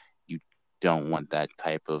bad. You don't want that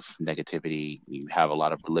type of negativity. You have a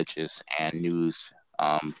lot of religious and news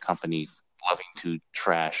companies loving to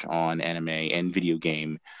trash on anime and video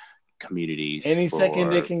game communities any second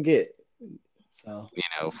they for can get. So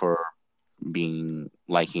for being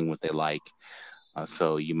liking what they like.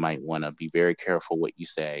 So you might want to be very careful what you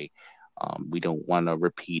say. We don't want a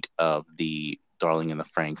repeat of the Darling and the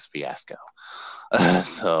Franks fiasco.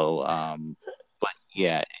 so, but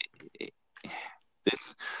yeah, it,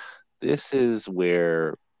 this this is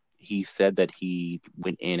where he said that he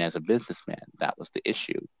went in as a businessman. That was the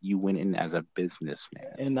issue. You went in as a businessman.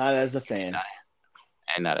 and not as a You did fan. not,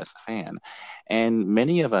 and not as a fan. And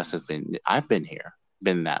many of us have been. I've been here,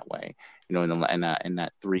 been that way. In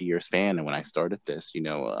that 3 year span, and when I started this,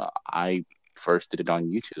 I first did it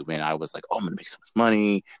on YouTube, and I was like, "Oh, I'm gonna make so much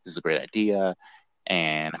money. This is a great idea,"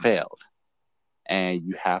 and I failed. And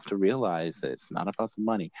you have to realize that it's not about the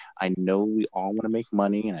money. I know we all want to make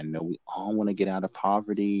money, and I know we all want to get out of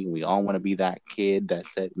poverty. We all want to be that kid that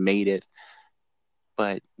said made it.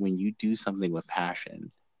 But when you do something with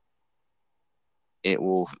passion, it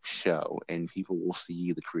will show, and people will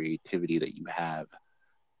see the creativity that you have.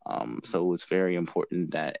 So it's very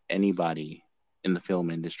important that anybody in the film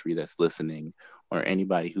industry that's listening, or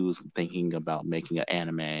anybody who's thinking about making an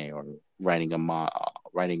anime or writing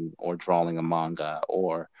or drawing a manga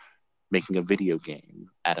or making a video game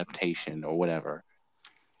adaptation or whatever,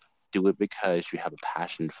 do it because you have a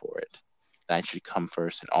passion for it. That should come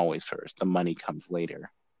first and always first. The money comes later.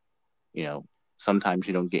 You know, sometimes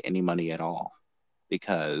you don't get any money at all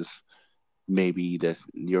because maybe this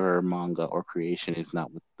your manga or creation is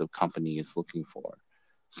not what the company is looking for.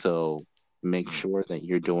 So make sure that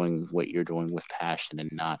you're doing what you're doing with passion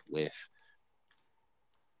and not with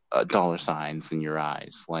dollar signs in your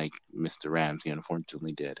eyes, like Mr. Ramsey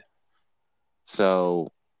unfortunately did. So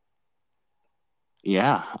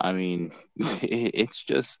yeah, I mean, it's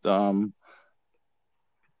just I'm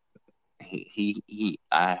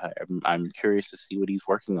curious to see what he's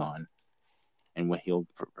working on and what he'll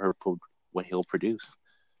produce.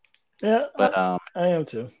 Yeah, But I am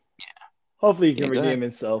too. Hopefully he yeah, can go ahead. redeem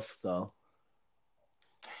himself. So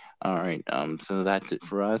All right. So that's it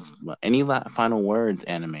for us. Any final words,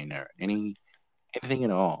 anime nerd? Anything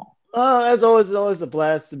at all? as always, it's always a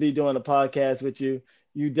blast to be doing a podcast with you.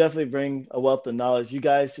 You definitely bring a wealth of knowledge. You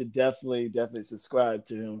guys should definitely subscribe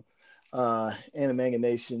to him. Anime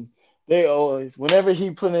Nation. They always, whenever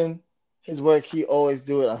he put in his work, he always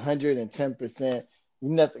do it 110%.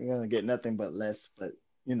 You're nothing gonna get nothing but less, but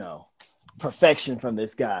you know, perfection from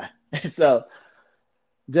this guy. So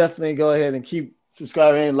definitely go ahead and keep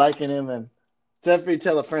subscribing and liking him, and definitely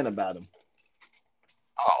tell a friend about him.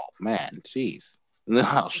 Oh man, jeez.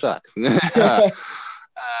 No shucks. But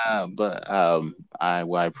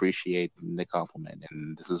I appreciate the compliment,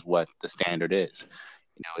 and this is what the standard is.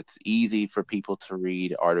 it's easy for people to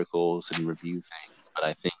read articles and review things, but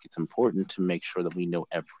I think it's important to make sure that we know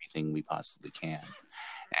everything we possibly can.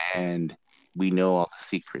 And we know all the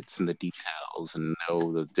secrets and the details and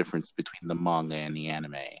know the difference between the manga and the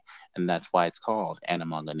anime. And that's why it's called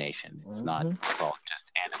Animanga Nation. It's not Hmm. called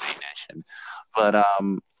just Anime Nation. But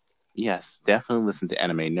yes, definitely listen to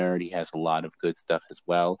Anime Nerd. He has a lot of good stuff as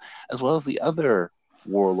well as the other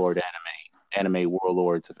warlord anime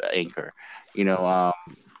warlords of Anchor. You know,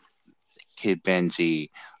 Kid Benji,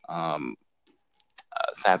 um,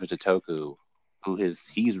 Savage Otoku,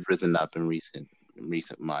 he's risen up in recent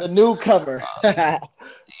The months. newcomer.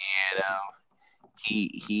 You know,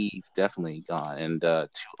 he's definitely gone. And to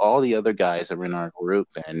all the other guys that were in our group,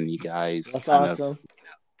 and you guys That's kind of, awesome.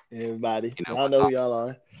 Everybody, y'all was know who y'all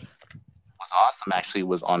are. awesome. Actually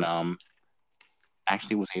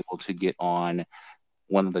was able to get on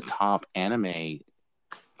one of the top anime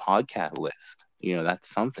podcast list. That's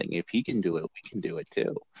something. If he can do it, we can do it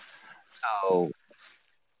too. So,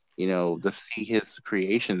 to see his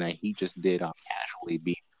creation that he just did on casually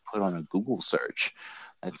be put on a Google search,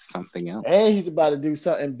 that's something else. And he's about to do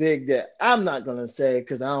something big that I'm not gonna say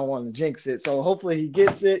because I don't want to jinx it. So hopefully he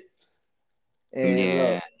gets it. And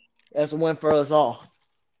Yeah, look, that's a win for us all.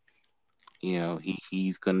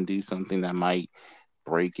 he's gonna do something that might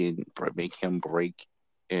make him break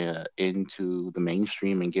into the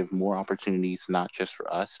mainstream and give more opportunities, not just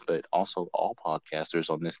for us, but also all podcasters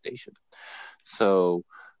on this station. So,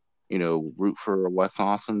 root for Wes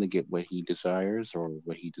Awesome to get what he desires or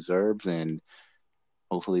what he deserves, and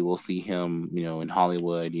hopefully we'll see him, in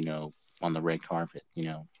Hollywood, on the red carpet. And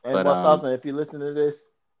But what's awesome, if you listen to this,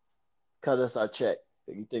 cut us our check.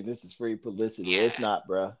 If you think this is free publicity, yeah, it's not,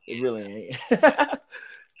 bro. It really we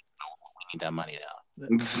need that money now.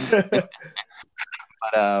 ain't.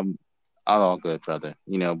 But all good, brother.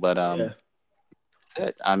 But Yeah, that's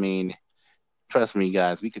it. I mean, trust me,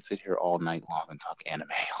 guys, we could sit here all night long and talk anime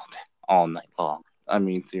all night long. I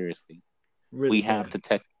mean, seriously, we really have can.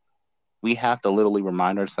 to we have to literally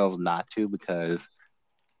remind ourselves not to, because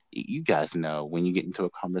you guys know when you get into a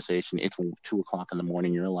conversation, it's 2 o'clock in the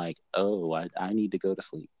morning. You're like, oh, I need to go to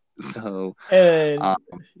sleep. So, And um,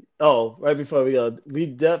 oh, right before we go, we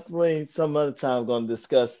definitely some other time going to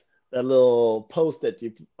discuss that little post that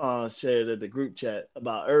you shared at the group chat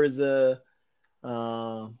about Urza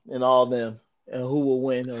and all them and who will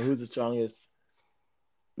win or who's the strongest.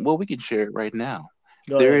 well, we can share it right now.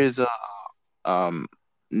 Go There ahead. is a um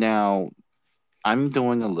now I'm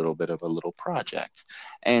doing a little bit of a little project.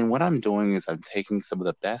 And what I'm doing is I'm taking some of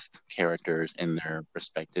the best characters in their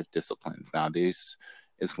respective disciplines. Now, this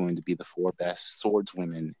is going to be the 4 best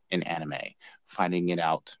swordswomen in anime, fighting it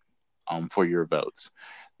out for your votes.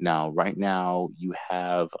 Now, right now, you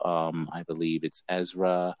have, I believe it's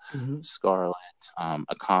Ezra, Mm-hmm. Scarlet,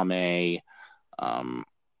 Akame, um,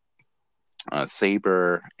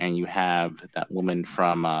 Saber, and you have that woman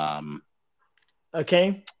from,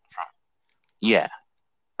 Okay. yeah,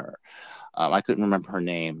 her. I couldn't remember her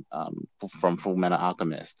name from Full Metal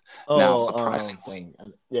Alchemist. Now, Oh, surprisingly, thing.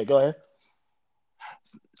 Yeah, go ahead.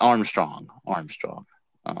 Armstrong.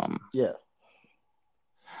 Um, Yeah.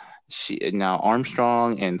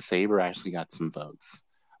 Armstrong and Saber actually got some votes,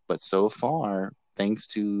 but so far, thanks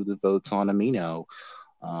to the votes on Amino,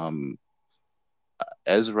 um,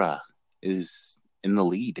 Ezra is in the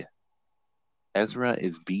lead. Ezra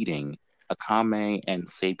is beating Akame and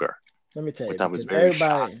Saber, Let me tell you, which I was because very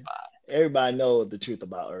shocked everybody knows the truth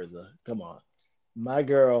about Urza. Come on, my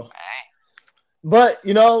girl. by. But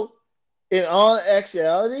in all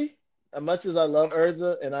actuality, as much as I love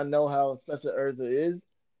Urza and I know how special Urza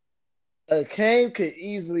is, Kane could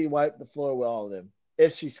easily wipe the floor with all of them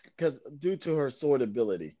if she's because due to her sword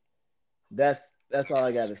ability. That's that's all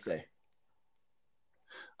I gotta say.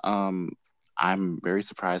 Um, I'm very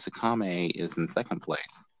surprised Akame is in second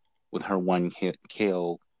place with her one hit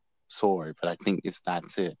kill sword, but I think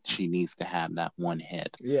that's it. She needs to have that one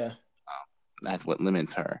hit. Yeah. That's what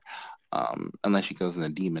limits her. Unless she goes in the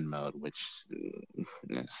demon mode, which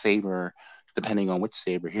Saber, depending on which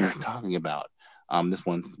Saber you're talking about. This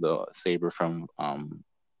one's the Saber from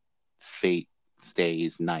Fate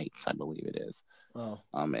Stays Nights, I believe it is. Oh,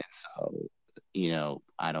 And so,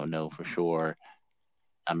 I don't know for sure.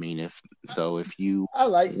 I mean, if you I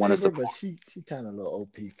like want to Saber, but support, she kind of a little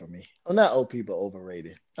OP for me. Well, not OP, but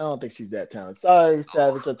overrated. I don't think she's that talented. Sorry,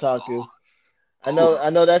 Savage Otaku. oof, I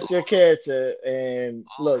know that's oof, your character. And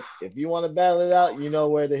look, oof, if you want to battle it out, you know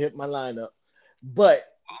where to hit my lineup. But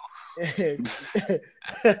we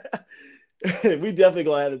definitely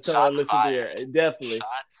gonna have to tell her shots listen to fired, it. Definitely.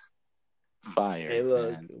 shots Hey, fired,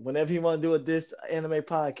 look, man. whenever you want to do a this anime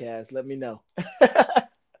podcast, let me know.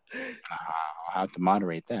 I'll have to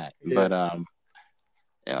moderate that. Yeah.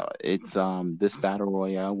 But it's this battle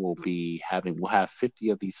royale we'll have 50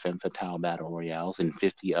 of these femme fatale battle royales and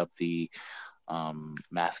 50 of the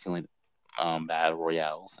masculine battle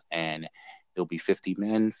royales, and it'll be 50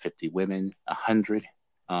 men, 50 women, 100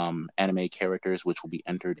 anime characters, which will be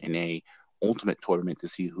entered in a ultimate tournament to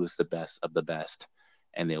see who is the best of the best,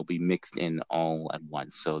 and they'll be mixed in all at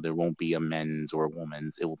once. So there won't be a men's or a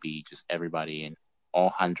woman's; it will be just everybody and all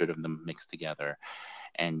 100 of them mixed together,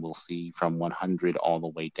 and we'll see from 100 all the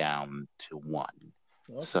way down to one.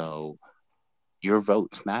 Okay. So your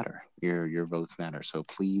votes matter. Your votes matter. So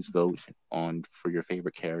please vote on for your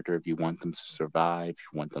favorite character if you want them to survive, if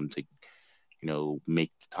you want them to,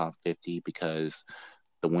 make the top 50, because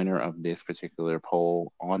the winner of this particular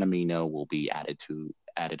poll on Amino will be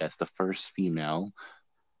added as the first female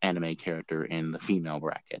anime character in the female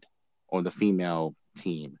bracket or the female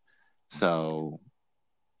team. So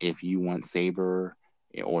if you want Saber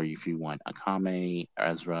or if you want Akame,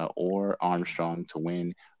 Ezra, or Armstrong to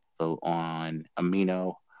win, vote on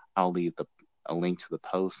Amino. I'll leave a link to the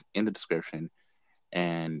post in the description.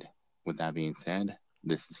 And with that being said,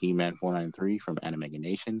 this is He-Man 493 from Anime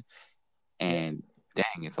Nation. Yeah. And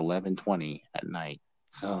dang, it's 11:20 at night.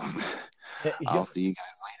 So I'll Yep. see you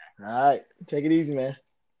guys All right. Take it easy, man. later.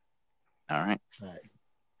 All right. All right.